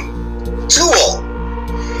boot-licking tool.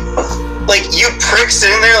 Like, you pricks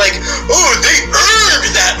sitting there like, oh, they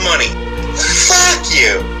earned that money. Fuck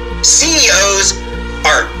you. CEOs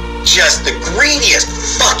are just the greediest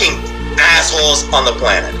fucking assholes on the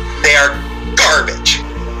planet. They are garbage.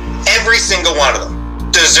 Every single one of them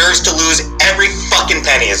deserves to lose every fucking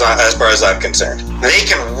penny as far as I'm concerned. They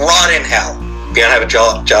can rot in hell. If you don't have a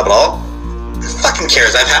job at all, who fucking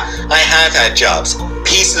cares? I have had jobs.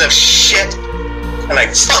 Pieces of shit. And I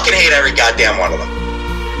fucking hate every goddamn one of them.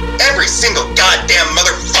 Every single goddamn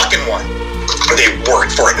motherfucking one. They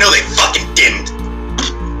worked for it. No, they fucking didn't.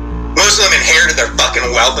 Most of them inherited their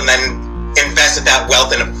fucking wealth and then invested that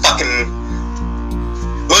wealth in a fucking...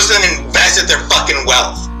 Most of them invested their fucking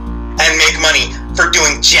wealth and make money for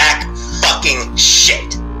doing jack fucking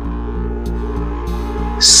shit.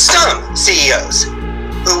 Some CEOs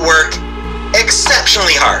who work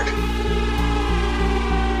exceptionally hard.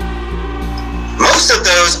 Most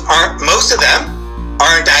of them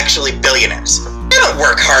aren't actually billionaires. They don't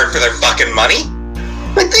work hard for their fucking money.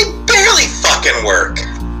 Like, they barely fucking work.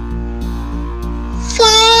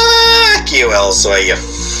 Fuck you, Elsoy, you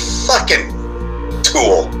fucking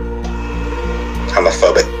tool.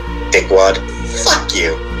 Homophobic dickwad. Fuck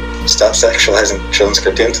you. Stop sexualizing children's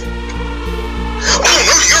cartoons. Oh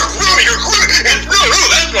no, you're grooming. No,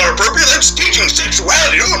 that's not appropriate. That's teaching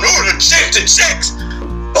sexuality. Oh no, it's sex.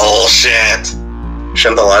 Bullshit.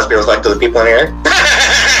 Shouldn't the laws be reflected to the people in here?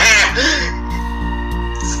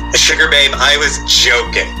 Sugar babe, I was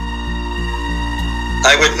joking.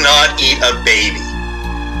 I would not eat a baby.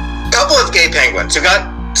 Couple of gay penguins who got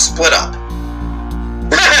split up.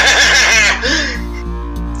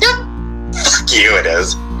 Yep. Fuck you, it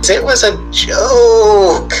is. It was a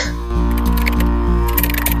joke.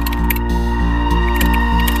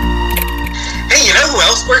 Hey, you know who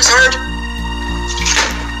else works hard?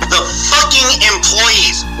 The fucking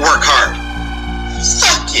employees work hard.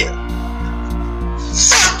 Fuck you.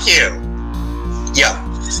 Fuck you. Yeah.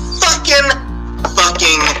 Fucking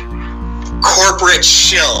corporate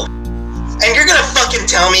shill. And you're gonna fucking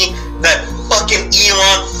tell me that fucking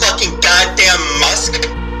Elon fucking goddamn Musk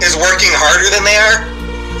is working harder than they are?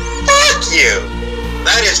 Fuck you.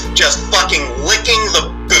 That is just fucking licking the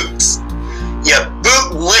boots. You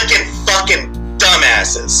boot-licking fucking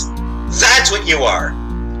dumbasses. That's what you are.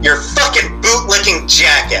 You're fucking boot-licking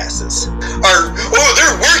jackasses.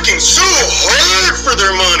 They're working so hard for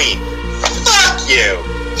their money. Fuck you.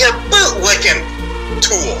 You boot-licking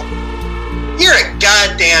tool. You're a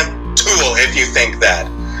goddamn tool if you think that.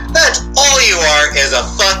 That's all you are, is a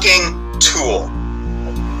fucking tool.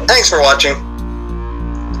 Thanks for watching.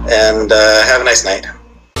 And have a nice night.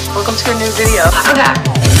 Welcome to a new video. Okay.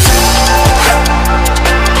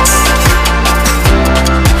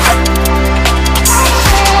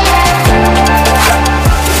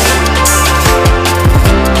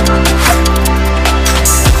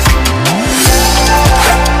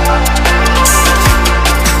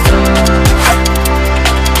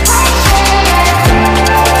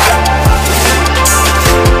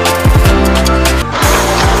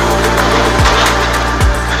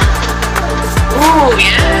 Ooh,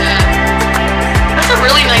 yeah. That's a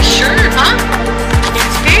really nice shirt, huh? Can you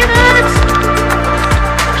see that?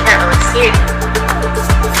 Can't really see it.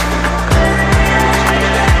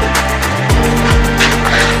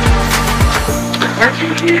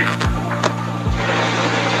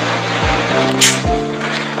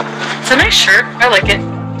 It's a nice shirt. I like it.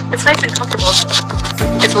 It's nice and comfortable.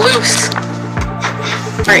 It's loose.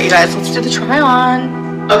 Alright, you guys, let's do the try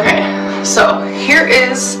on. Okay, so here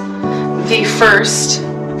is the first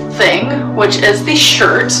thing, which is the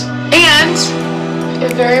shirt, and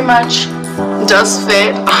it very much does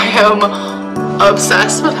fit. I am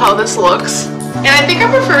obsessed with how this looks, and I think I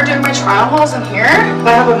prefer doing my trial hauls in here,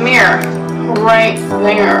 but I have a mirror right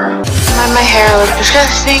there. My hair looks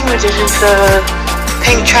disgusting, but this is the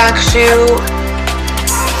pink tracksuit.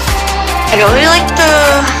 I don't really like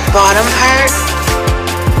the bottom part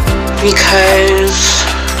because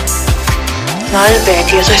not as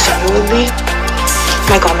baggy as I thought it would be. Oh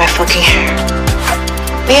my god, my fucking hair.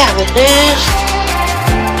 But yeah, this is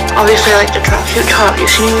obviously like the tracksuit top you've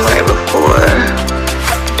seen me wear before.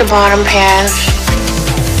 The bottom pants.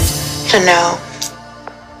 It's a no.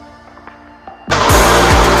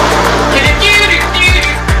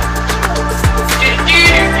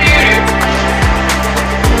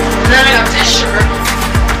 And then I got this shirt,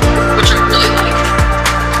 which I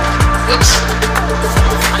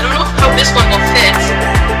this one will fit.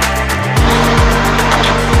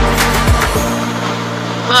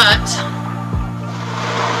 But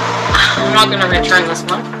I'm not gonna return this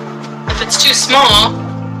one. If it's too small,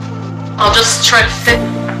 I'll just try to fit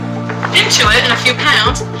into it in a few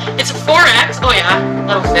pounds. It's a 4X. Oh yeah,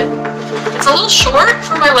 that'll fit. It's a little short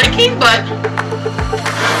for my liking, but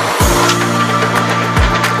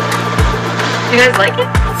you guys like it?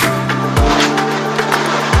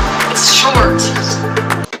 It's short.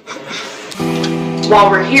 While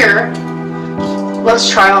we're here, let's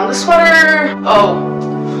try on the sweater. Oh,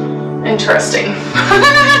 interesting.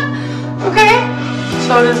 Okay,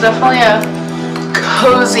 so it is definitely a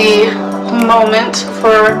cozy moment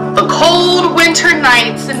for the cold winter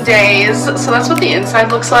nights and days. So that's what the inside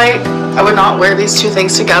looks like. I would not wear these two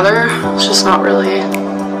things together. It's just not really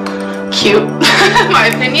cute, in my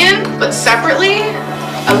opinion. But separately,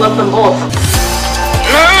 I love them both.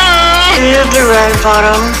 Here's the red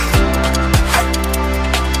bottom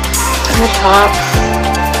and the top.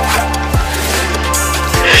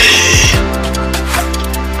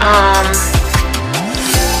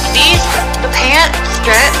 The pants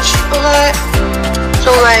stretch a lot,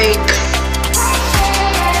 so like,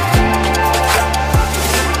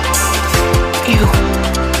 ew,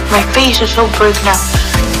 my face is so big now.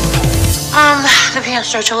 The pants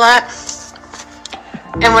stretch a lot,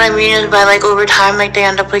 and what I mean is by like over time, like they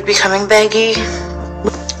end up like becoming baggy.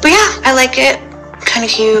 But yeah, I like it, kind of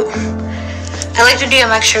cute. I like the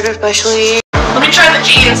DMX shirt especially. Let me try the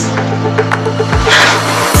jeans.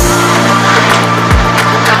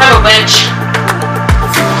 I have a wedge.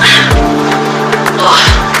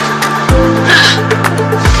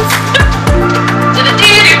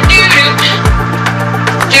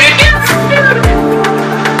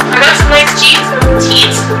 I got some nice jeans and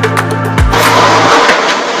tees.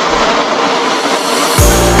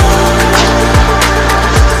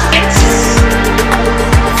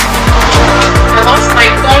 I lost my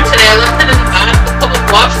phone today. I left it in the public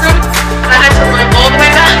washroom. I had to run all the way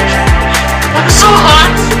back. It was so hot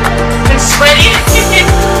and sweaty.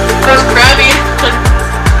 I was crabby.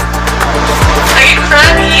 I get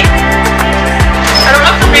crabby. I don't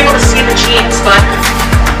know if I'm able to see the jeans, but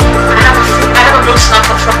I have a real snuff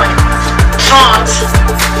up from my palms.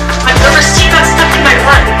 I've never seen that stuff in my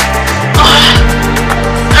butt.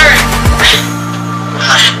 Alright.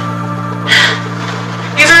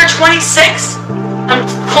 These are 26. I'm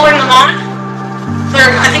pulling them on.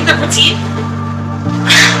 I think they're petite.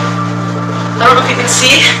 I don't know if you can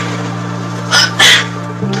see.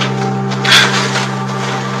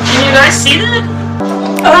 Can you guys see that?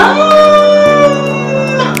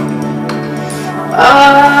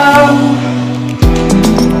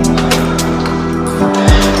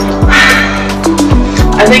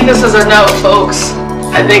 I think this is a no, folks.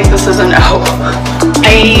 I think this is a no. I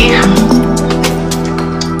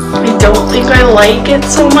don't think I like it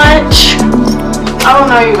so much. I don't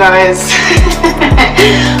know, you guys.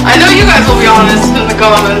 I know you guys will be honest in the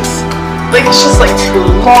comments. Like, it's just like too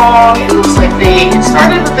long. It looks like they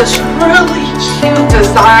started with this really cute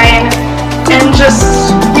design, and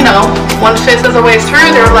just, you know, 1/5 of the way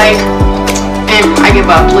through, they're like, I give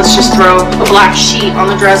up. Let's just throw a black sheet on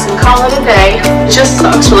the dress and call it a day. It just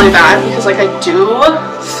sucks really bad because, like, I do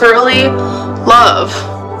thoroughly love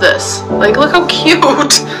this. Like, look how cute.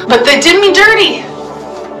 But they did me dirty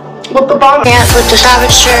with the bottom. Pants with the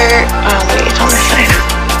Savage shirt. Oh wait, it's on my side.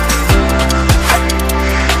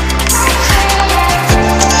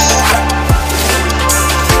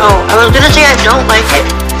 Oh, I was gonna say I don't like it.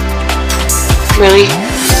 Really?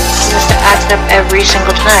 Just to act up every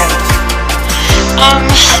single time.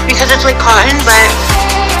 Because it's like cotton, but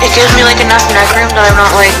it gives me like enough neck room that I'm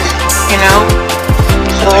not like, you know?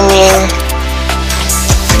 So I mean,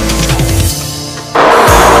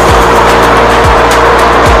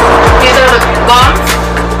 these are the bottoms.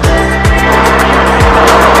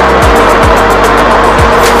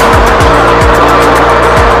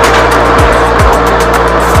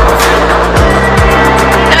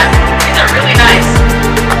 Yeah, these are really nice.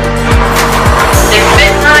 They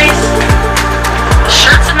fit nice. The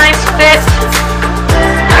shirt's a nice fit.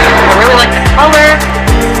 I really like the color.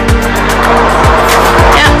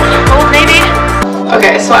 Yeah, old navy.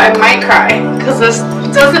 Okay, so I might cry because this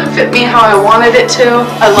doesn't fit me how I wanted it to.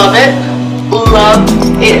 I love it. Love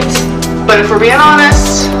it. But if we're being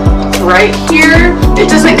honest, right here, it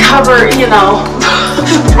doesn't cover, you know,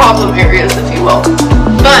 the problem areas, if you will.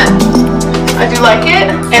 But I do like it,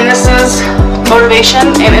 and this is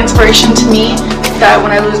motivation and inspiration to me that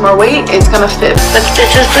when I lose more weight, it's gonna fit. but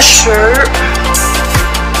this is the shirt.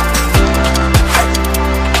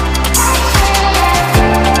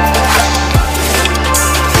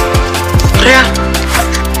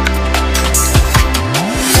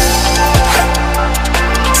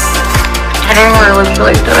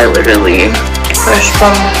 electrolyte that I literally pushed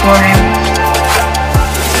from this morning.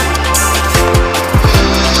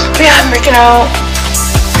 But yeah, I'm freaking out.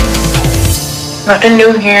 Nothing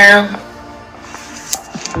new here.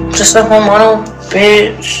 Just a hormonal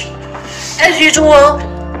bitch. As usual.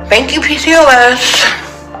 Thank you, PCOS.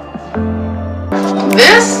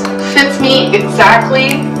 This fits me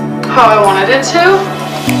exactly how I wanted it to.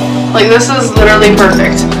 Like, this is literally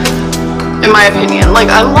perfect, in my opinion. Like,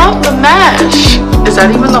 I love the mesh. Is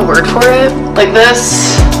that even the word for it? Like,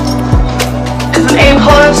 this is an A+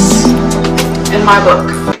 in my book.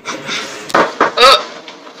 Oh,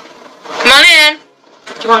 come on in.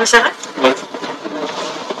 Do you want to sit?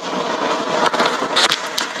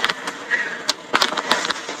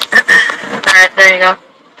 Alright, there you go.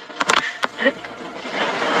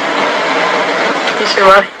 You sure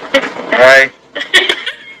what? Hi.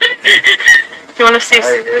 You want to see?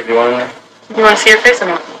 You want to see your face or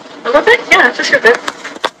not? A little bit? Yeah, just your bit.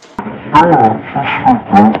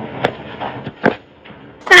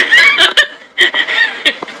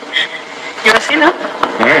 You want to see now?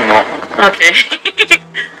 No. Okay.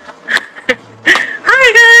 Hi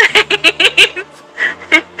guys.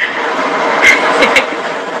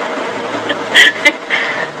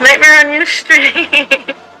 Nightmare on your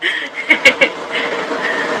street.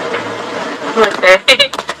 Okay.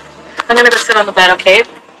 I'm gonna go sit on the bed, okay?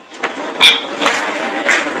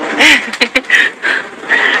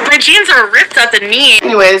 My jeans are ripped at the knee.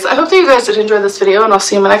 Anyways, I hope that you guys did enjoy this video, and I'll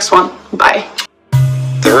see you in my next one. Bye.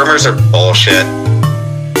 The rumors are bullshit.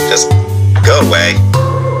 Just go away.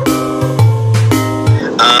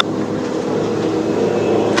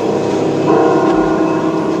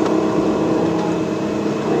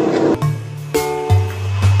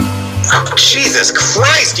 Jesus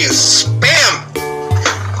Christ, you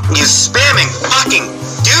spamming fucking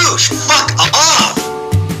douche. Fuck off.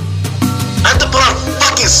 I have to put on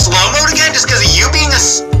fucking slow mode again just because of you being a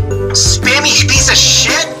spammy piece of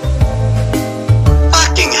shit?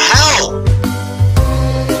 Fucking hell.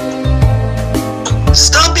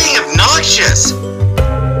 Stop being obnoxious.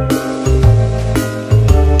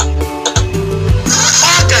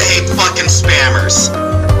 Fuck, I hate fucking spammers.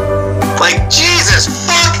 Like, Jesus,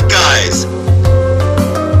 fuck, guys.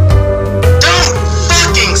 Don't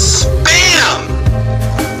fucking spam.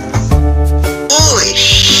 Holy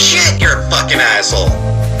shit, you're a fucking asshole.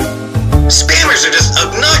 Spammers are just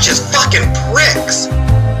obnoxious fucking pricks.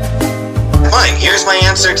 Fine, here's my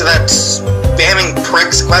answer to that spamming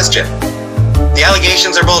pricks question. The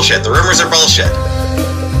allegations are bullshit. The rumors are bullshit.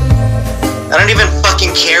 I don't even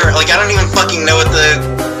fucking care. Like, I don't even fucking know what the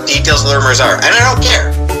details of the rumors are. And I don't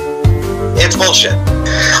care. It's bullshit.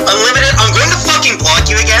 Unlimited, I'm going to fucking block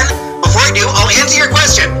you again. Before I do, I'll answer your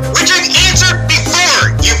question, which I've answered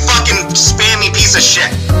before, you fucking spammy piece of shit.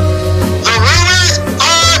 The rumors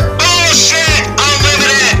are bullshit,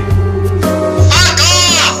 Unlimited. Fuck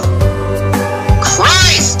off.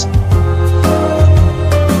 Christ.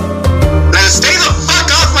 Now stay the fuck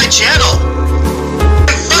off my channel.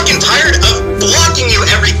 I'm fucking tired of blocking you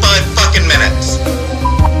every 5 fucking minutes.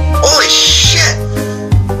 Holy shit.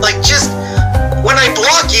 Like, just when I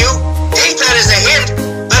block you, take that as a hint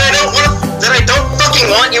that I don't fucking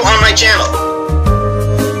want you on my channel.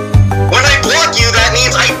 When I block you, that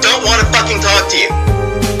means I don't want to fucking talk to you.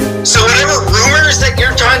 So whatever rumors that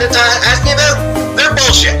you're trying to ask me about, they're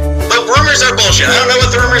bullshit. But rumors are bullshit. I don't know what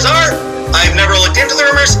the rumors are. I've never looked into the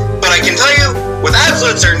rumors, but I can tell you with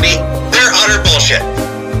absolute certainty, they're utter bullshit.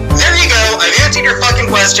 There you go. I've answered your fucking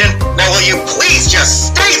question. Now will you please just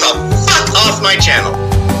stay the fuck off my channel?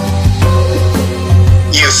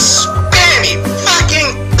 You spammy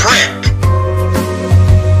fucking prick!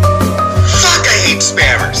 Fuck, I hate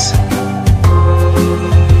spammers.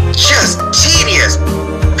 Just tedious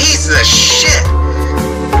pieces of shit.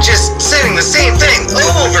 Just saying the same thing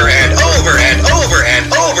over and over and over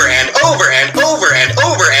and over and over and over and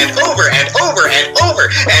over and over and over and over and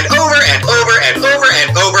over and over and over and over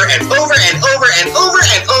and over and over and over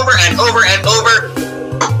and over and over and over.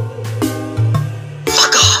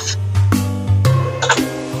 Fuck off.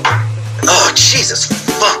 Oh, Jesus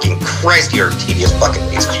fucking Christ, you're a tedious fucking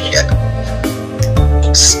piece of shit.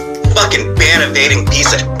 Fucking ban-evading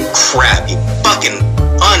piece of crap, you fucking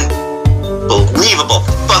unbelievable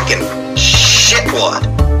fucking shitwad.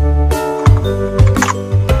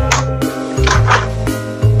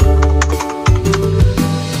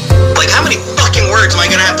 Like, how many fucking words am I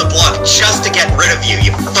gonna have to block just to get rid of you,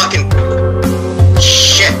 you fucking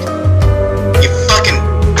shit. You fucking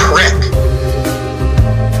prick.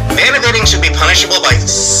 Ban-evading should be punishable by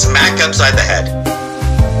smack upside the head.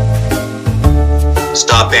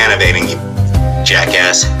 Stop ban-evading, you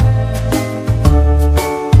jackass.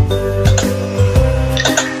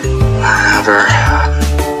 Whatever.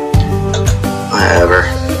 Whatever.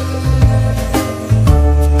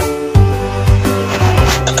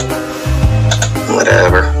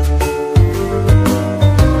 Whatever.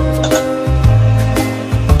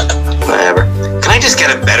 Whatever. Can I just get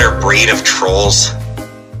a better breed of trolls?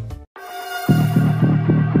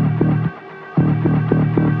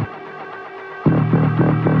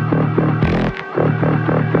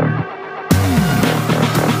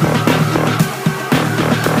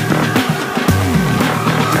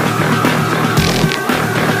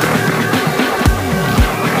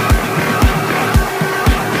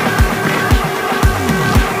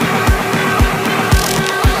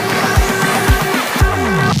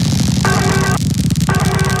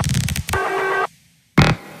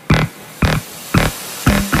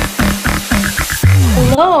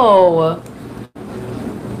 Hello.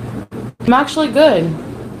 I'm actually good.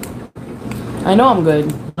 I know I'm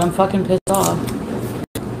good. I'm fucking pissed off.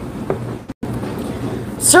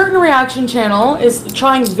 Certain reaction channel is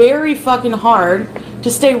trying very fucking hard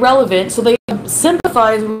to stay relevant so they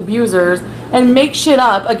sympathize with abusers and make shit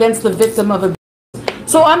up against the victim of abuse.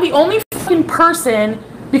 So I'm the only fucking person,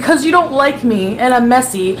 because you don't like me and I'm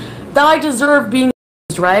messy, that I deserve being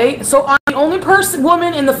abused, right? So I'm the only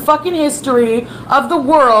woman in the fucking history of the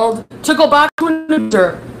world to go back to an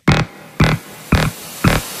abuser.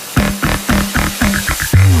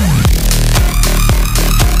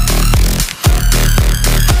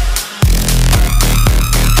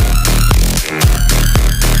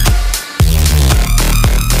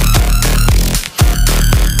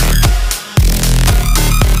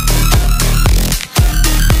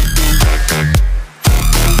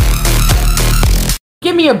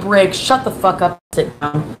 Give me a break. Shut the fuck up. Sit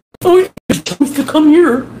down. Oh, you chose to come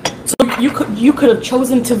here. So you could have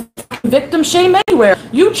chosen to victim shame anywhere.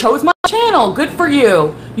 You chose my channel. Good for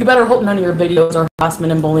you. You better hope none of your videos are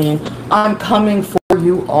harassment and bullying. I'm coming for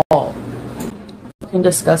you all. Fucking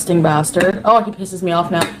disgusting bastard. Oh, he pisses me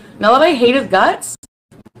off now. Now that I hate his guts,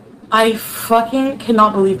 I fucking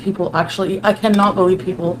cannot believe people actually. I cannot believe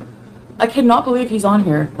he's on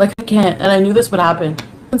here. Like, I can't. And I knew this would happen.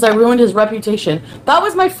 Since I ruined his reputation. That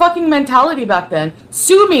was my fucking mentality back then.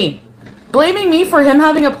 Sue me. Blaming me for him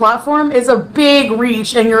having a platform is a big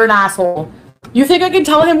reach and you're an asshole. You think I can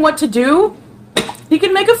tell him what to do? He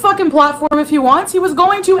can make a fucking platform if he wants. He was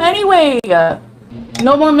going to anyway.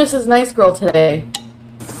 No more Mrs. Nice Girl today.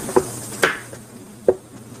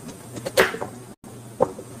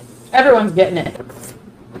 Everyone's getting it.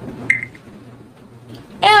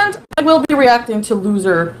 And I will be reacting to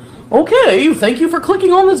loser. Okay, thank you for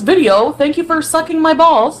clicking on this video. Thank you for sucking my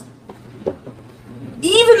balls.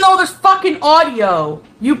 Even though there's fucking audio,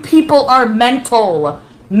 you people are mental.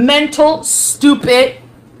 Mental, stupid,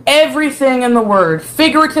 everything in the word.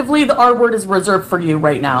 Figuratively, the R word is reserved for you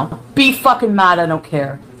right now. Be fucking mad, I don't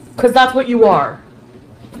care. Because that's what you are.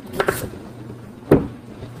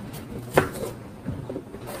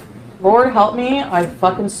 Lord help me, I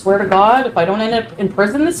fucking swear to God, if I don't end up in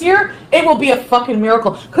prison this year, it will be a fucking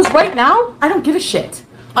miracle. Because right now, I don't give a shit.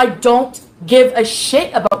 I don't give a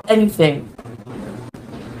shit about anything.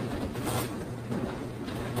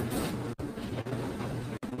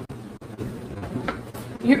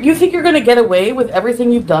 You think you're gonna get away with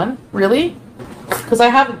everything you've done? Really? Because I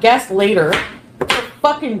have a guest later for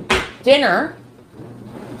fucking dinner.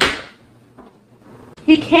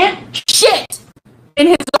 He can't shit in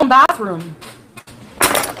his own bathroom.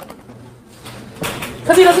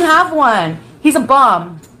 Because he doesn't have one. He's a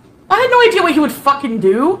bum. I had no idea what he would fucking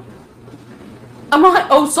do.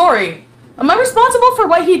 Oh, sorry. Am I responsible for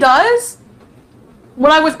what he does?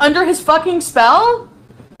 When I was under his fucking spell?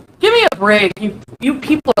 Give me a break. You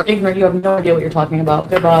people are ignorant. You have no idea what you're talking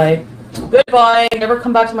about. Goodbye. Goodbye. Never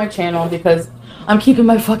come back to my channel because I'm keeping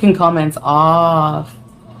my fucking comments off.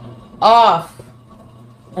 Off.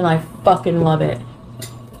 And I fucking love it.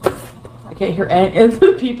 I can't hear any of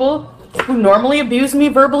the people who normally abuse me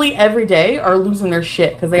verbally every day are losing their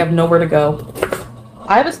shit because they have nowhere to go.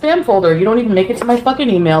 I have a spam folder. You don't even make it to my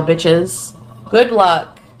fucking email, bitches. Good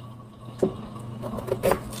luck.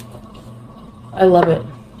 I love it.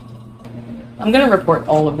 I'm gonna report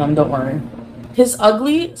all of them, don't worry. His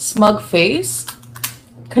ugly, smug face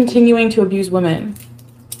continuing to abuse women.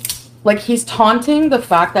 Like, he's taunting the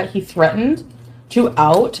fact that he threatened to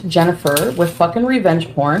out Jennifer with fucking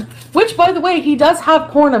revenge porn, which, by the way, he does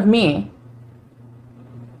have porn of me.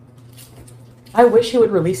 I wish he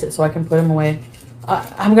would release it so I can put him away.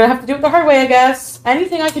 I'm gonna have to do it the hard way, I guess.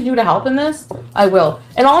 Anything I can do to help in this, I will.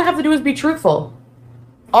 And all I have to do is be truthful.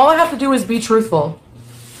 All I have to do is be truthful.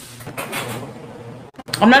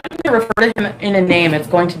 I'm not going to refer to him in a name. It's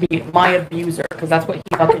going to be my abuser, because that's what he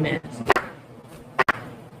fucking is.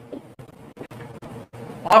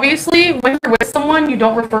 Obviously, when you're with someone, you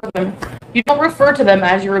don't refer to them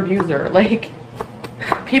as your abuser. Like,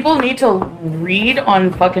 people need to read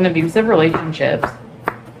on fucking abusive relationships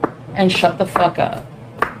and shut the fuck up.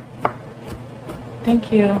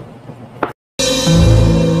 Thank you.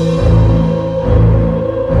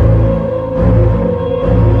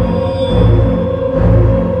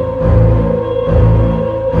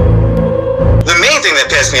 The main thing that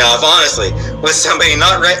pissed me off, honestly, was somebody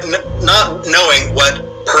not knowing what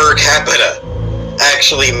per capita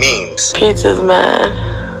actually means. Pizza's mad.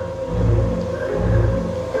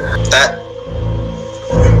 That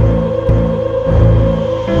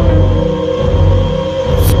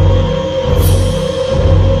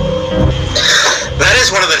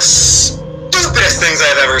is one of the stupidest things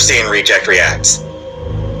I've ever seen Reject Reacts.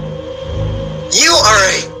 You are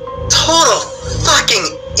a total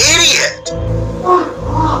fucking idiot.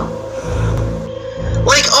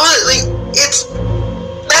 Like, honestly,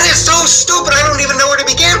 that is so stupid. I don't even know where to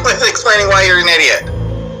begin with explaining why you're an idiot.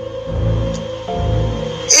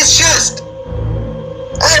 It's just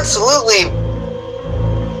absolutely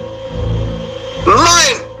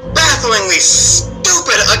mind-bafflingly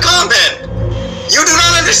stupid a comment. You do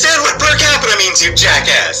not understand what per capita means, you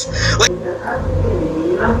jackass. Like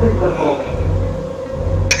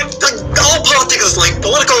all politics is like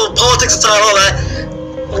politics aside, all that.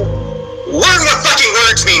 Learn what fucking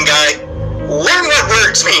words mean, guy. Learn what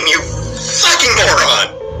words mean, you fucking moron.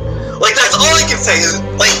 Like, that's all I can say is,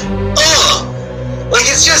 like, ugh. Like,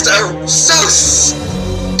 it's just a so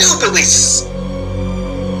stupidly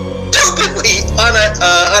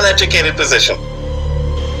uneducated position.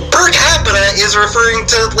 Per capita is referring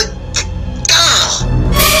to, like,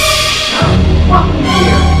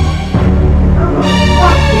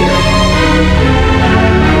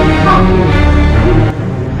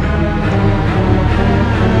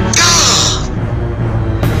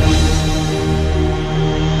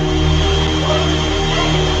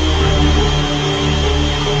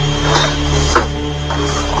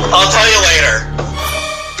 I'll tell you later.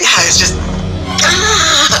 Yeah, it's just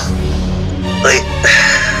like,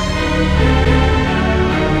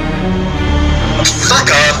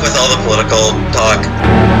 fuck off with all the political talk.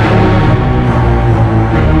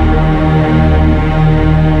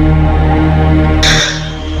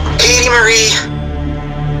 Katie Marie,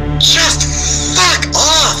 just fuck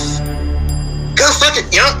off. Go fuck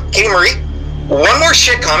it. You know, Katie Marie, one more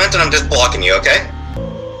shit comment and I'm just blocking you, okay?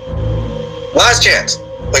 Last chance.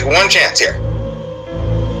 Like, one chance here.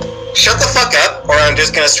 Shut the fuck up, or I'm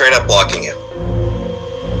just gonna straight up blocking you.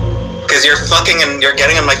 Because you're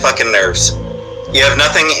getting on my fucking nerves. You have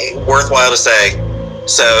nothing worthwhile to say,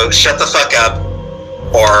 so shut the fuck up,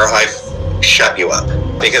 or I shut you up.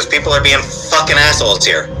 Because people are being fucking assholes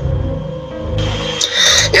here.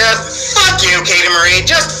 Yeah, fuck you, Katie Marie.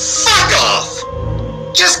 Just fuck off.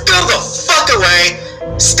 Just go the fuck away.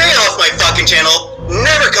 Stay off my fucking channel.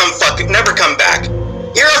 Never come back.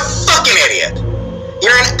 You're a fucking idiot.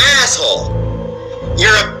 You're an asshole.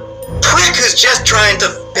 You're a prick who's just trying to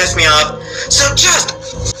piss me off. So just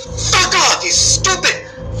fuck off, you stupid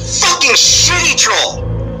fucking shitty troll.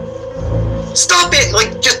 Stop it.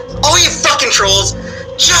 Like, just all you fucking trolls,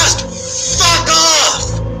 just fuck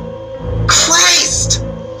off. Christ.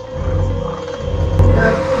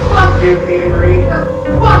 Fuck you, Katie Marie.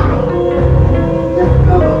 Fuck off. Just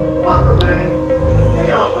go the fuck away.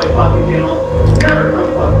 Stay off my fucking channel. Never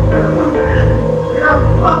come back. You're a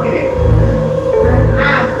fucking idiot. You're an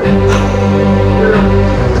asshole. You're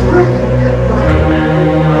a freaking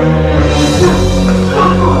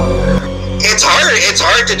It's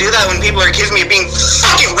hard to do that when people are accusing me of being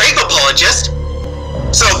fucking rape apologist.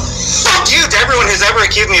 So fuck you to everyone who's ever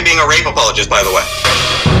accused me of being a rape apologist, by the way.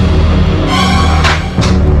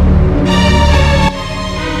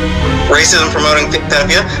 Racism promoting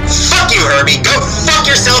pedophilia? Fuck you, Herbie. Go fuck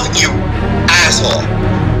yourself, you asshole.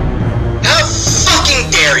 How fucking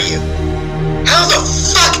dare you? How the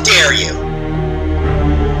fuck dare you?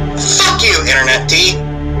 Fuck you, Internet T.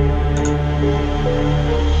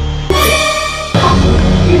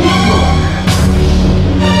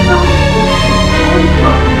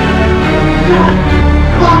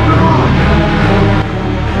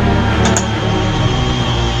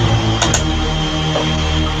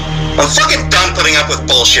 I'm fucking done putting up with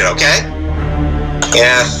bullshit, okay?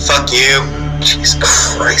 Yeah, fuck you. Jesus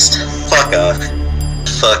Christ. Fuck off.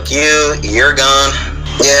 Fuck you, you're gone.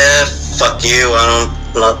 Yeah, fuck you, I'm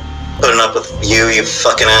not putting up with you, you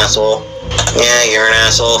fucking asshole. Yeah, you're an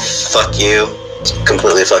asshole. Fuck you.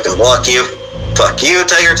 Completely fucking block you. Fuck you,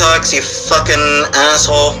 Tiger Talks, you fucking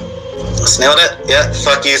asshole. Snailed it? Yeah,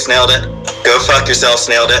 fuck you, snailed it. Go fuck yourself,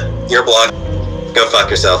 snailed it. You're blocked. Go fuck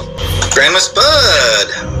yourself. Grandma Spud!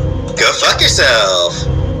 Go fuck yourself.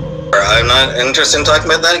 Or I'm not interested in talking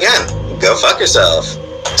about that again. Go fuck yourself.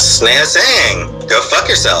 Sneha Singh! Go fuck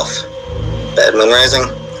yourself. Bad Moon Rising?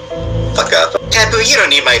 Fuck up. Taboo, you don't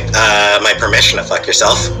need my permission to fuck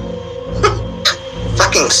yourself.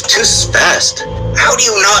 Fucking too spaced. How do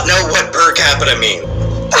you not know what per capita means?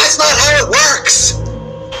 That's not how it works!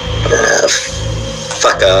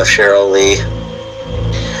 Fuck off, Cheryl Lee.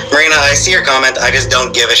 Marina, I see your comment, I just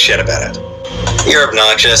don't give a shit about it. You're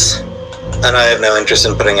obnoxious, and I have no interest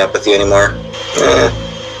in putting up with you anymore.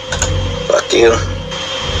 Fuck you.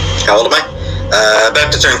 How old am I?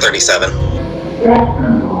 About to turn 37.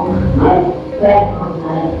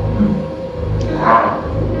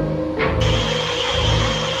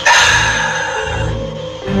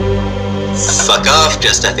 Fuck off,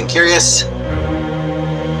 just effing curious.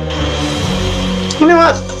 You know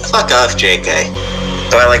what? Fuck off, JK.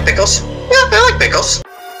 Do I like pickles? Yeah, I like pickles.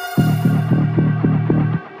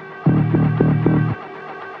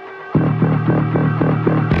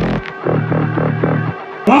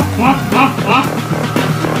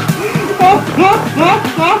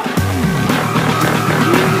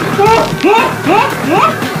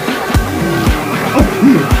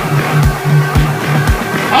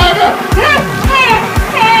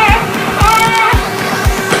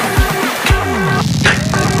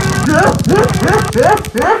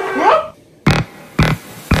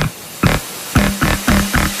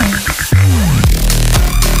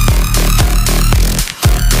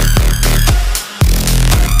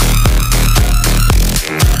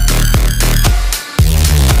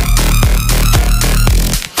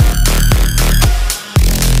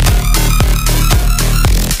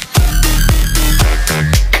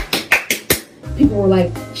 People were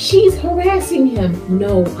like, she's harassing him.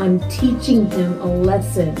 No, I'm teaching him a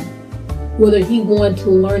lesson. Whether he wanted to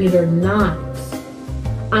learn it or not.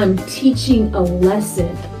 I'm teaching a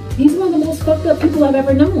lesson. He's one of the most fucked up people I've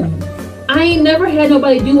ever known. I ain't never had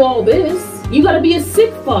nobody do all this. You gotta be a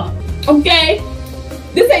sick fuck, okay?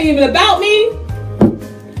 This ain't even about me.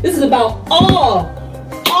 This is about all.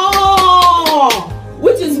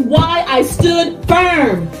 Which is why I stood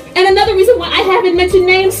firm. And another reason why I haven't mentioned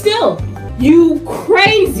names still. You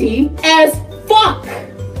crazy as fuck.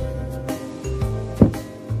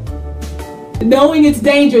 Knowing it's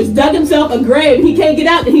dangerous, dug himself a grave. He can't get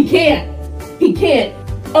out, and he can't. He can't.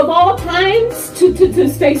 Of all times to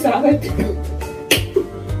stay silent.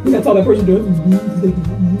 That's all that person does.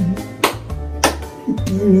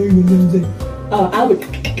 I would.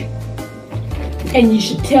 And you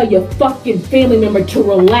should tell your fucking family member to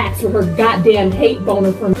relax with her goddamn hate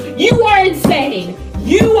boner from. You are insane.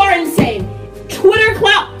 You are insane. Twitter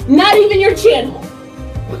clout, not even your channel.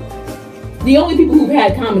 The only people who've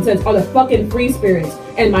had common sense are the fucking free spirits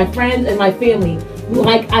and my friends and my family.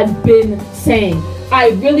 Like I've been saying, I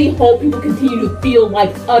really hope people continue to feel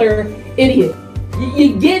like utter idiots.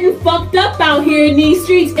 You're getting fucked up out here in these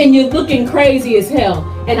streets and you're looking crazy as hell.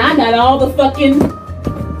 And I got all the fucking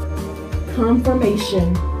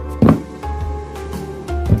confirmation.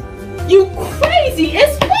 You crazy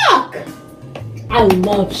as fuck! I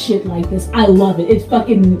love shit like this. I love it. It's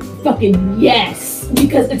fucking yes.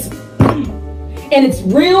 Because it's, and it's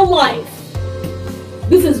real life.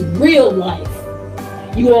 This is real life.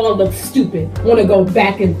 You all look stupid. Want to go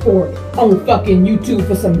back and forth on fucking YouTube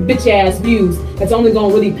for some bitch ass views that's only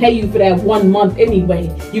gonna really pay you for that 1 month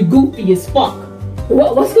anyway. You goofy as fuck.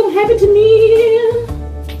 What's gonna happen to me?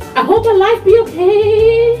 I hope my life be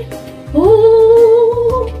okay.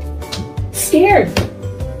 Oh, scared.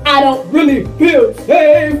 I don't really feel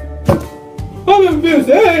safe. I don't feel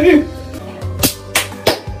safe.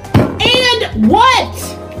 And what?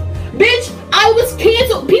 Bitch, I was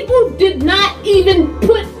canceled. People did not even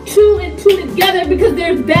put 2 and 2 together because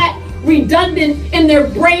they're that redundant in their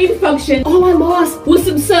brain function. All I lost was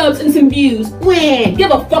some subs and some views. When?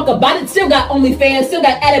 Give a fuck about it. Still got OnlyFans, still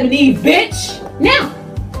got Adam and Eve, bitch. Now,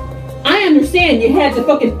 I understand you had to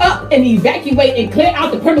fucking up and evacuate and clear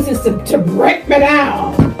out the premises to break me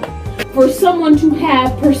down. For someone to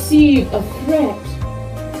have perceived a threat,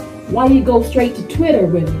 why you go straight to Twitter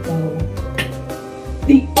with it though?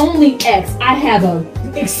 The only X I have an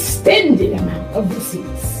extended amount of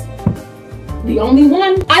receipts. The only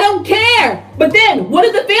one, I don't care. But then, what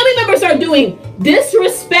do the family members are doing?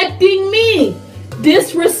 Disrespecting me.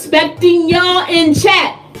 Disrespecting y'all in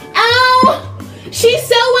chat. Oh, she's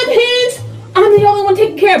so unhinged. I'm the only one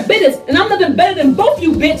taking care of business, and I'm nothing better than both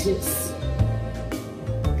you bitches.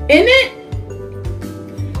 Isn't it?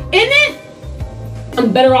 Isn't it?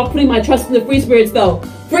 I'm better off putting my trust in the free spirits though.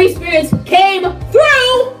 Free spirits came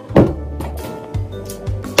through!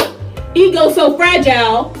 Ego so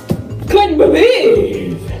fragile, couldn't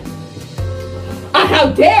believe. How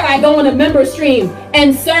dare I go on a member stream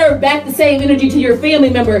and serve back the same energy to your family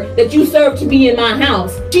member that you served to me in my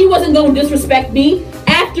house. She wasn't going to disrespect me.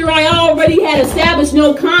 After I already had established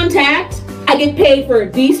no contact, I get paid for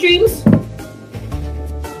these streams.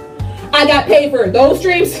 I got paid for those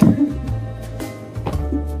streams.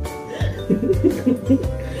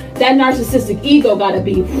 That narcissistic ego gotta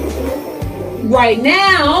be right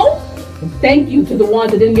now. Thank you to the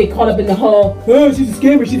ones that didn't get caught up in the whole, oh, she's a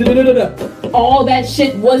scammer, she's a da-da-da-da. All that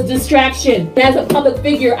shit was distraction. As a public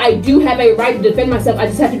figure, I do have a right to defend myself. I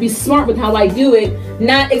just have to be smart with how I do it,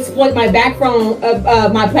 not exploit my background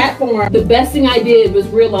of my platform. The best thing I did was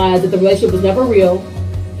realize that the relationship was never real.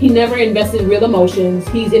 He never invested in real emotions.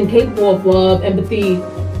 He's incapable of love, empathy,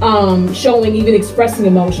 showing, even expressing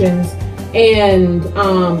emotions. And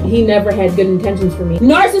he never had good intentions for me.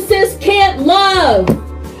 Narcissists can't love.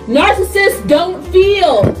 Narcissists don't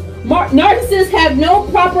feel. Narcissists have no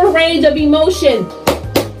proper range of emotion.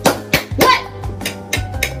 What?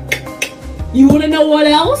 You want to know what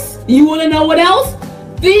else? You want to know what else?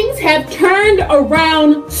 Things have turned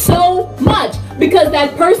around so much because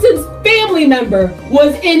that person's family member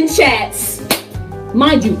was in chats.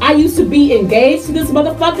 Mind you, I used to be engaged to this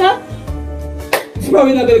motherfucker. It's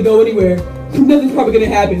probably not gonna go anywhere. Nothing's probably gonna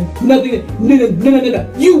happen. Nothing.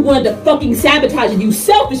 No. You wanted to fucking sabotage it, you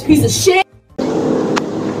selfish piece of shit.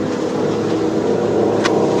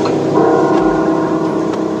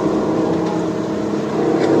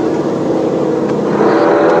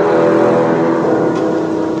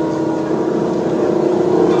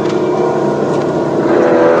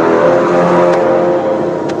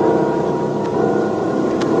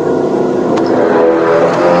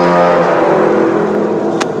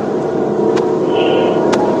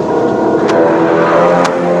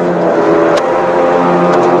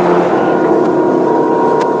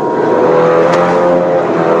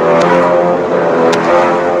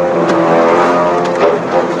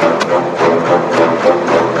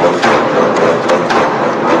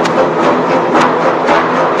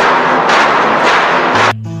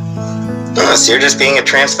 You're just being a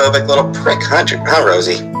transphobic little prick, huh,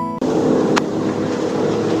 Rosie?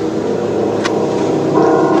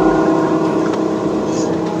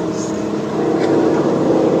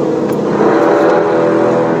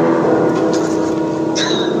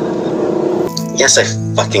 Yes, I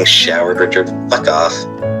fucking showered, Richard. Fuck off.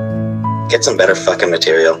 Get some better fucking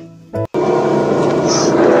material.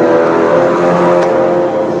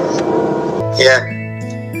 Yeah,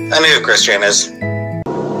 I know who Christian is.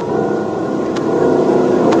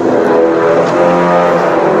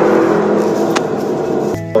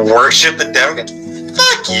 Worship the devil?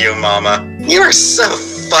 Fuck you, Mama. You are so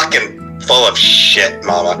fucking full of shit,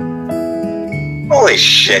 Mama. Holy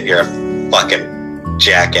shit, you're a fucking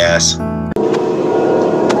jackass.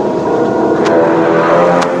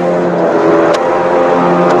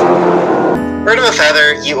 Bird of a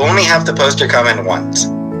feather, you only have to post your comment once.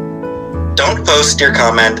 Don't post your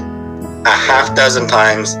comment a half dozen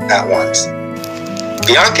times at once.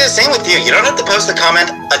 Bianca, same with you. You don't have to post the comment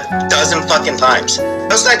a dozen fucking times.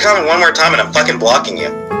 Post that comment one more time and I'm fucking blocking you.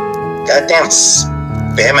 Goddamn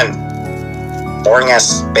spamming, boring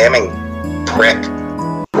ass spamming prick.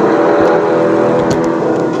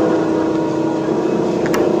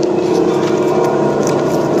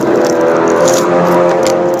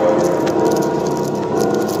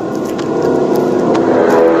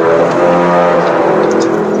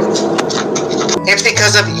 It's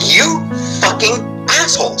because of you fucking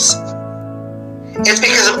assholes. It's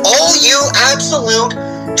because of all you absolute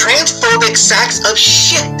transphobic sacks of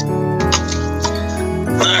shit.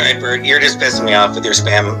 Alright, Bert, you're just pissing me off with your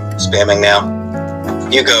spamming now.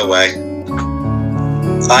 You go away.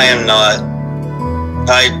 I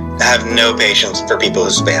have no patience for people who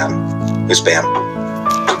spam.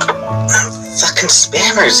 Fucking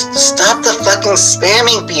spammers, stop the fucking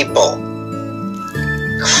spamming people.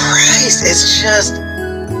 Christ, it's just...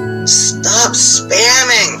 Stop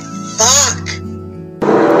spamming! Fuck!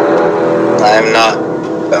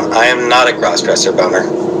 I am not a crossdresser, Boner.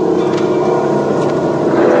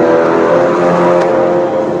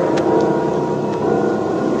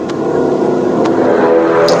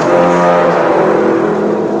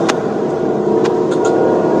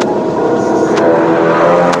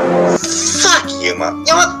 Fuck you, Mom. You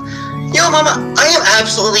know what? Yo, Mama, I am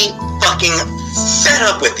absolutely fucking fed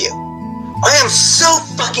up with you. I am so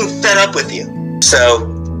fucking fed up with you. So,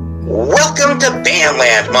 welcome to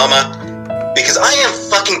Bandland, Mama. Because I am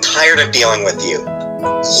fucking tired of dealing with you.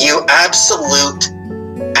 You absolute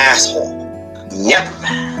asshole. Yep.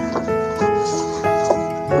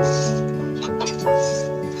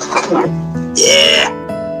 Yeah.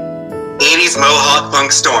 80s Mohawk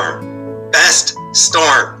Punk Storm. Best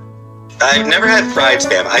storm. I've never had fried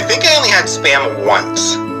spam. I think I only had spam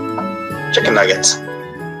once. Chicken nuggets.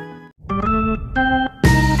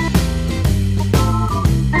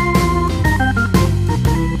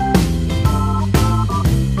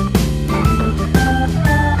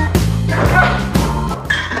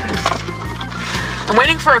 I'm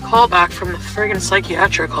waiting for a call back from the friggin'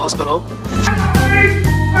 psychiatric hospital.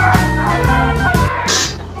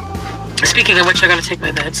 Speaking of which, I gotta take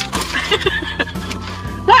my meds.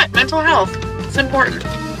 What? Mental health. It's important.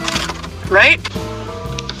 Right?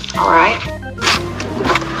 Alright.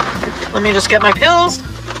 Let me just get my pills.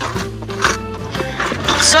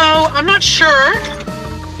 So, I'm not sure.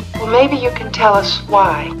 Well, maybe you can tell us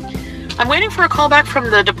why. I'm waiting for a call back from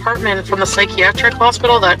the department, from the psychiatric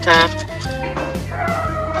hospital that,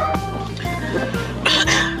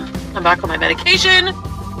 I'm back on my medication.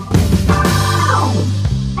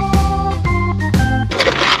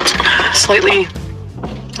 Slightly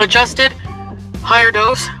adjusted, higher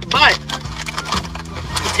dose, but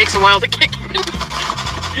it takes a while to kick in.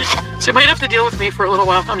 So you might have to deal with me for a little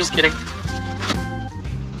while. I'm just kidding.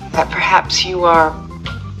 That perhaps you are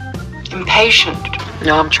impatient.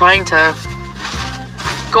 No, I'm trying to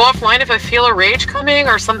go offline if I feel a rage coming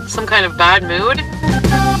or some kind of bad mood.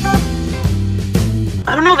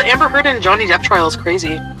 I don't know, the Amber Heard and Johnny Depp trial is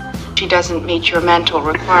crazy. She doesn't meet your mental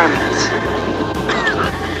requirements.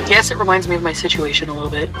 Yes, it reminds me of my situation a little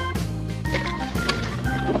bit.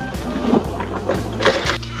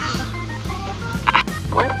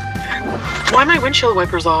 Why are my windshield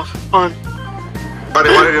wipers off? On. Buddy,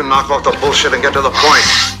 why don't you knock off the bullshit and get to the point?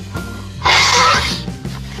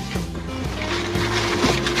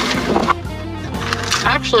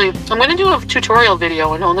 Actually, I'm going to do a tutorial video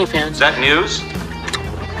on OnlyFans. Is that news?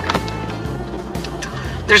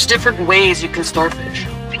 There's different ways you can starfish.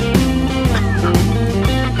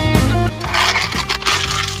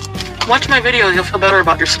 Watch my videos, you'll feel better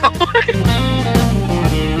about yourself.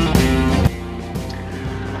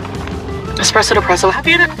 Espresso depresso,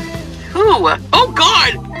 happy in it? Who? Oh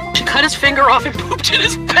God! She cut his finger off and pooped in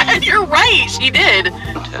his bed. You're right, she did.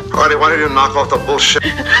 Buddy, why don't you knock off the bullshit?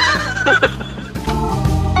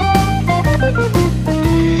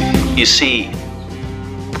 You see,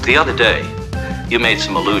 the other day, you made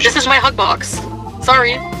some illusions. This is my hug box.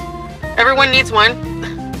 Sorry. Everyone needs one.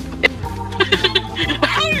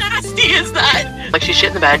 How nasty is that? Like she shit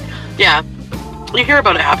in the bed. Yeah. You hear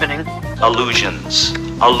about it happening. Illusions.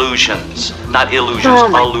 Illusions. Not illusions, Oh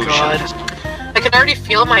my illusions. God. I can already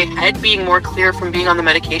feel my head being more clear from being on the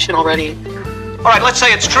medication already. All right, let's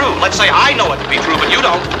say it's true. Let's say I know it to be true, but you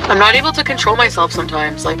don't. I'm not able to control myself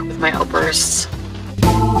sometimes, like with my outbursts.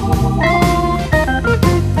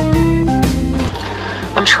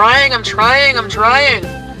 I'm trying. I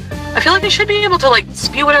feel like I should be able to like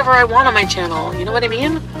spew whatever I want on my channel, you know what I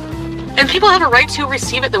mean? And people have a right to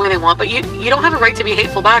receive it the way they want, but you don't have a right to be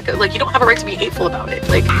hateful back. Like, you don't have a right to be hateful about it.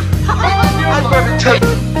 Like,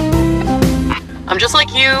 I'm just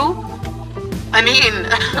like you. I mean,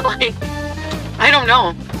 like, I don't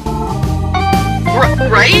know.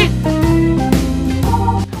 Right?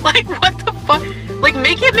 Like, what the fuck? Like,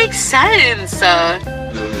 make it make sense.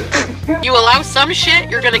 You allow some shit,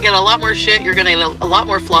 you're gonna get a lot more shit, you're gonna get a lot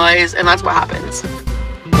more flies, and that's what happens.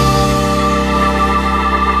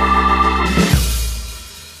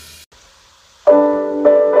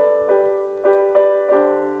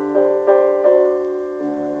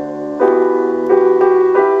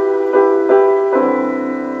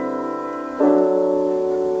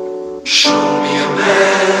 Show me a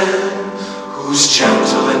man who's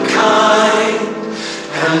gentle and kind,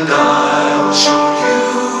 and I'll show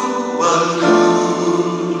you a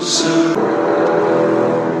loser.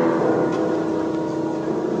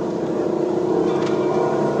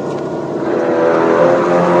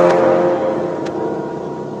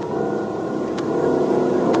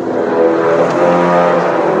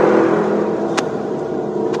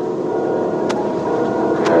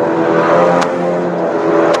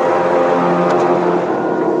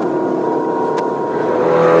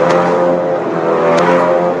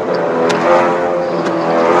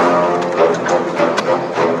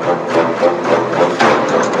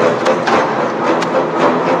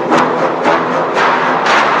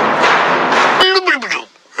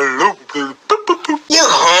 You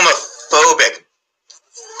homophobic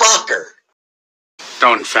fucker.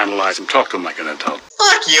 Don't infantilize him. Talk to him like an adult.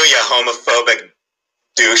 Fuck you, you homophobic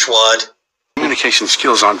douchewad. communication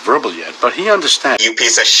skills aren't verbal yet, but he understands. You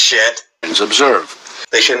piece of shit. Observe.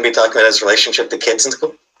 They shouldn't be talking about his relationship to kids in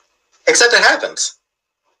school. Except it happens.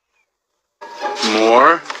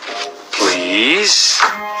 More, please.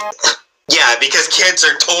 Yeah, because kids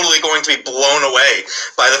are totally going to be blown away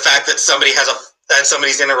by the fact that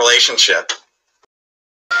somebody's in a relationship.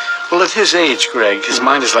 Well, at his age, Greg, his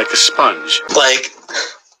mind is like a sponge. Like,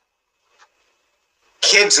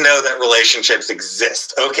 kids know that relationships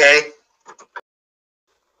exist, okay?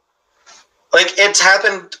 Like, it's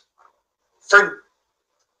happened for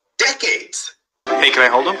decades. Hey, can I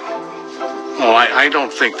hold him? Oh, I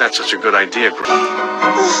don't think that's such a good idea, Greg.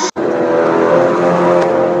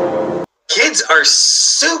 Kids are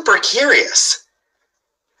super curious.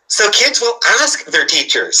 So kids will ask their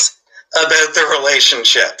teachers about their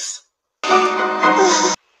relationships.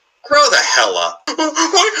 Grow the hell up.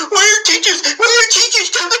 Why are teachers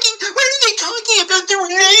talking? Why are they talking about their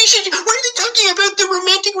relationship? Why are they talking about their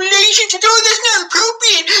romantic relationship? Oh, that's not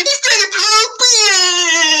appropriate. It's not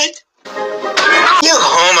appropriate. You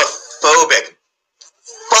homophobic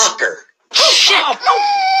fucker. Shit!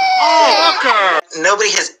 Oh, fucker!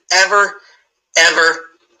 Nobody has ever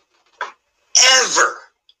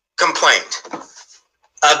complained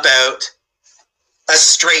about a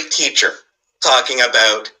straight teacher talking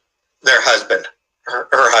about their husband, her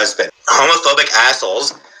husband. Homophobic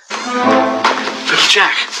assholes.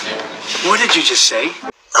 Jack, what did you just say?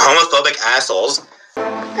 Homophobic assholes.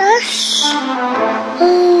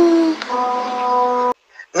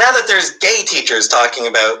 Now that there's gay teachers talking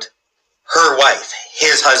about her wife,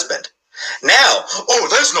 his husband. Now, oh,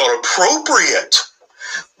 that's not appropriate.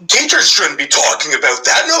 Teachers shouldn't be talking about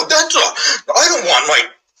that. No, that's not. I don't want my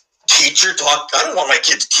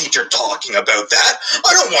kid's teacher talking about that.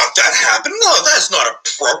 I don't want that happening. No, that's not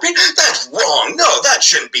appropriate. That's wrong. No, that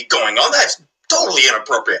shouldn't be going on. That's totally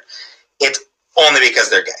inappropriate. It's only because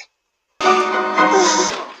they're gay.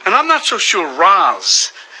 And I'm not so sure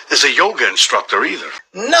Raz is a yoga instructor either.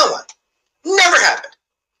 No one. Never happened.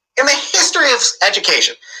 In the history of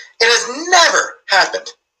education, it has never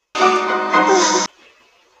happened.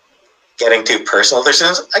 Getting too personal with their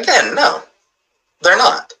students? Again, no. They're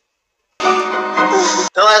not.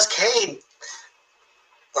 They'll ask, hey,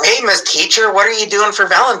 Miss Teacher, what are you doing for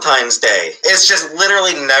Valentine's Day? It's just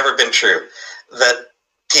literally never been true that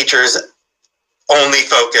teachers only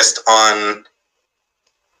focused on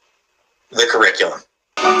the curriculum.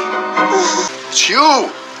 It's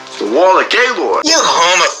you! It's the wall of Gaylord. You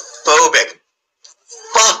homophobic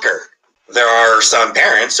fucker. There are some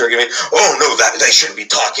parents who are going to be, oh no, that they shouldn't be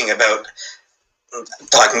talking about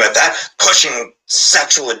that, pushing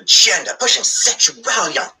sexual agenda, pushing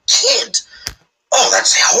sexuality on kids. Oh,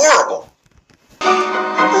 that's horrible.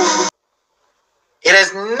 It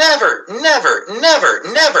has never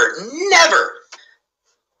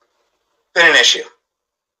been an issue.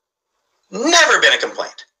 Never been a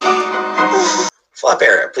complaint. Flop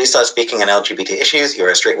era, please stop speaking on LGBT issues. You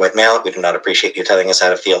are a straight white male. We do not appreciate you telling us how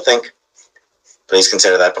to feel, think. Please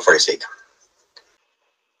consider that before you speak.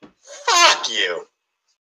 Fuck you.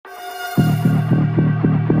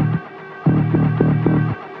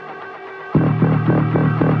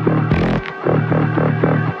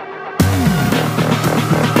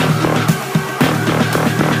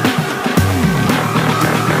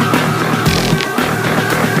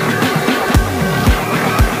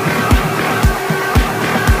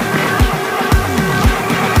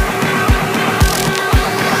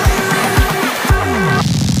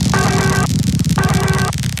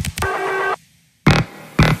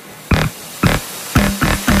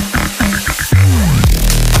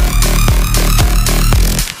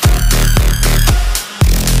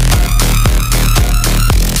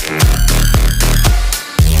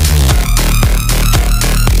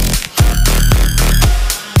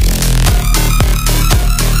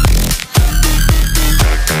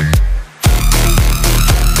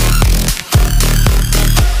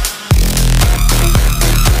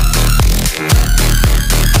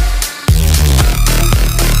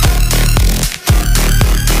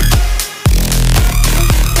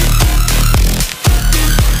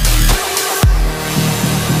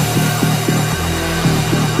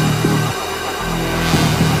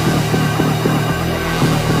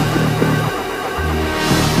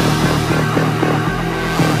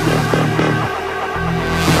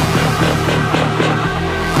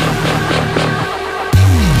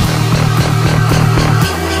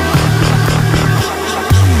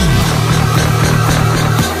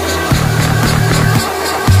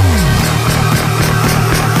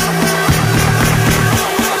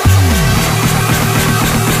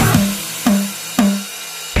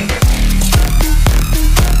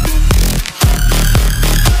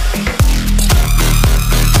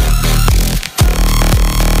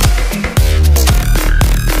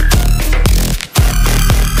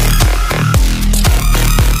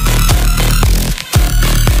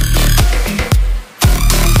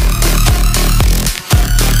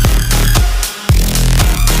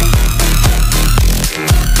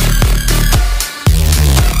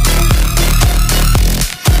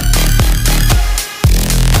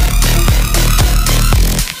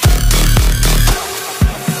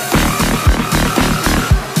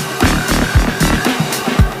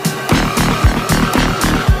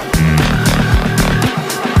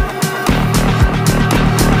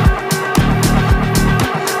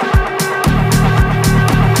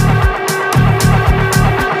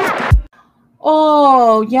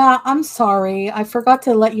 Oh, yeah, I'm sorry. I forgot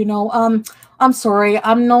to let you know. I'm sorry.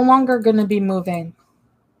 I'm no longer going to be moving.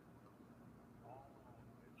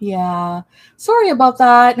 Yeah. Sorry about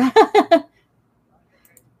that.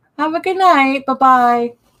 Have a good night.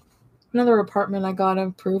 Bye-bye. Another apartment I got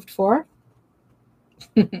approved for.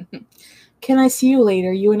 Can I see you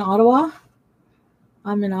later? You in Ottawa?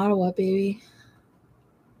 I'm in Ottawa, baby.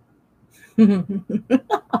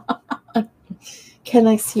 Can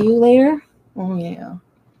I see you later? Oh, yeah.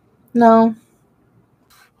 No.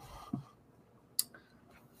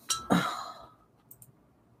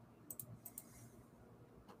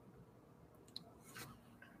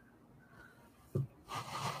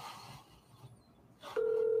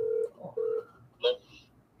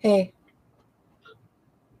 Hey.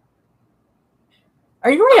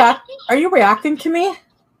 Are you reacting to me?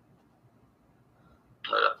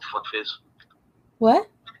 Fuck face. What?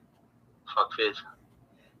 Fuck face.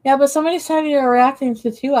 Yeah, but somebody said you're reacting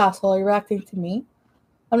to two, asshole. You're reacting to me?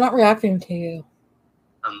 I'm not reacting to you.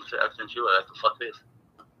 I'm reacting to you. I have to fuck face.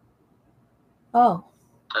 Oh.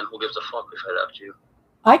 And who gives a fuck if I react to you?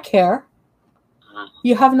 I care. Mm.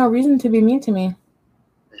 You have no reason to be mean to me.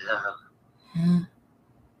 Yeah.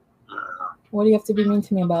 What do you have to be mean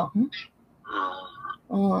to me about? Hmm?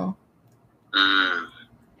 Oh.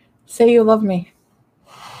 Say you love me.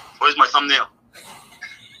 Where's my thumbnail?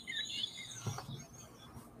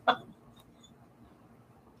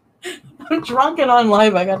 I'm drunk and on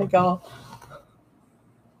live. I gotta go.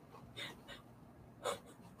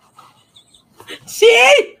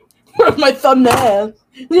 See? Where's my thumbnail?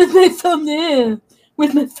 Where's my thumbnail?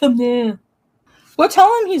 Where's my thumbnail? Well,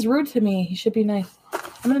 tell him he's rude to me. He should be nice.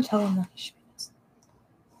 I'm gonna tell him that he should be nice.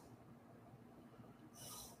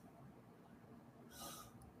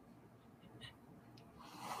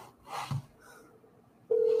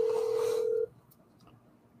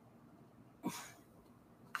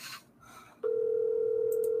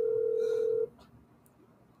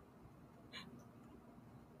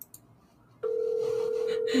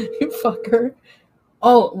 You fucker.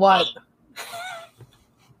 Oh, what?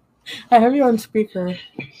 I have you on speaker.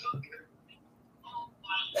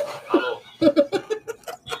 Hello.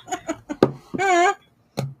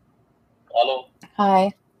 Hello.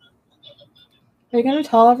 Hi. Are you gonna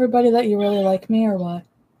tell everybody that you really like me or what?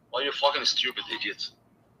 Why are you fucking stupid idiots?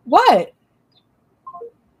 What?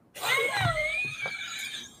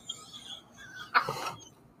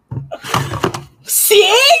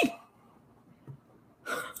 See?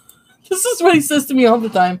 This is what he says to me all the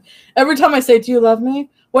time. Every time I say, do you love me?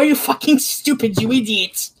 Why are you fucking stupid, you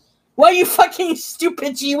idiot? Why are you fucking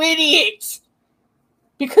stupid, you idiot?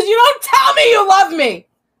 Because you don't tell me you love me!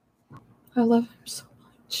 I love him so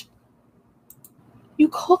much. You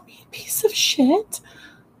called me a piece of shit?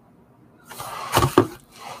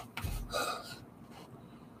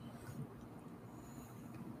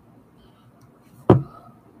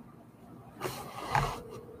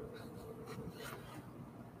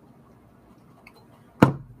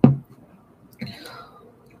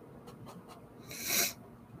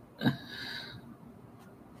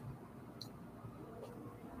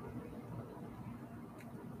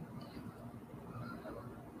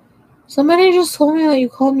 Somebody just told me that you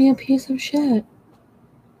called me a piece of shit.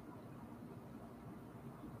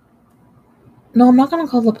 No, I'm not gonna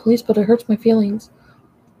call the police, but it hurts my feelings.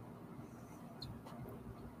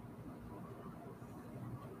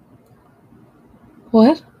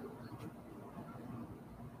 What?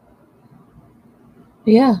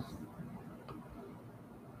 Yeah.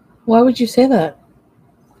 Why would you say that?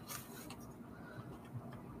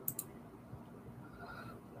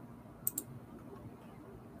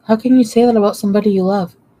 How can you say that about somebody you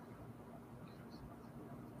love?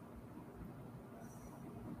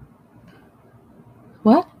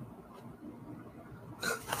 What?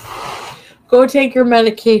 Go take your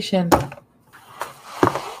medication.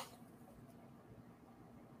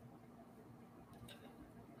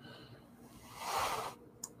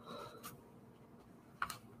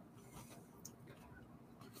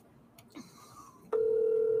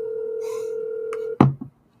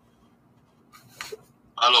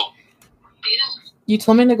 Hello. You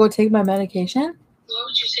told me to go take my medication? What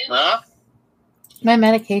would you say? Huh? My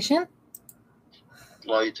medication?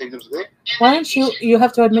 Why you take them today? Why don't you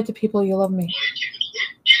have to admit to people you love me?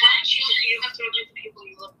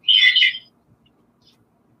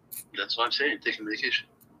 That's what I'm saying. Take your medication.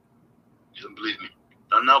 You don't believe me.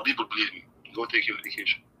 And now people believe me. Go take your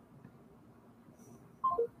medication.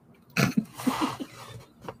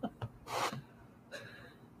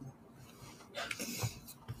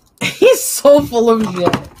 He's so full of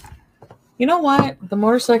shit. You know what? The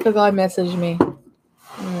motorcycle guy messaged me.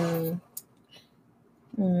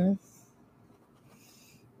 Mm.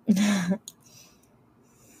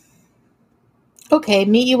 Okay,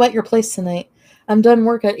 meet you at your place tonight. I'm done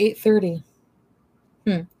work at 8:30.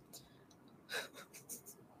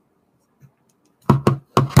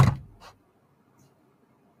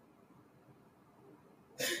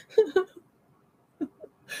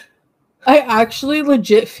 I actually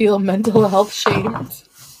legit feel mental health shamed.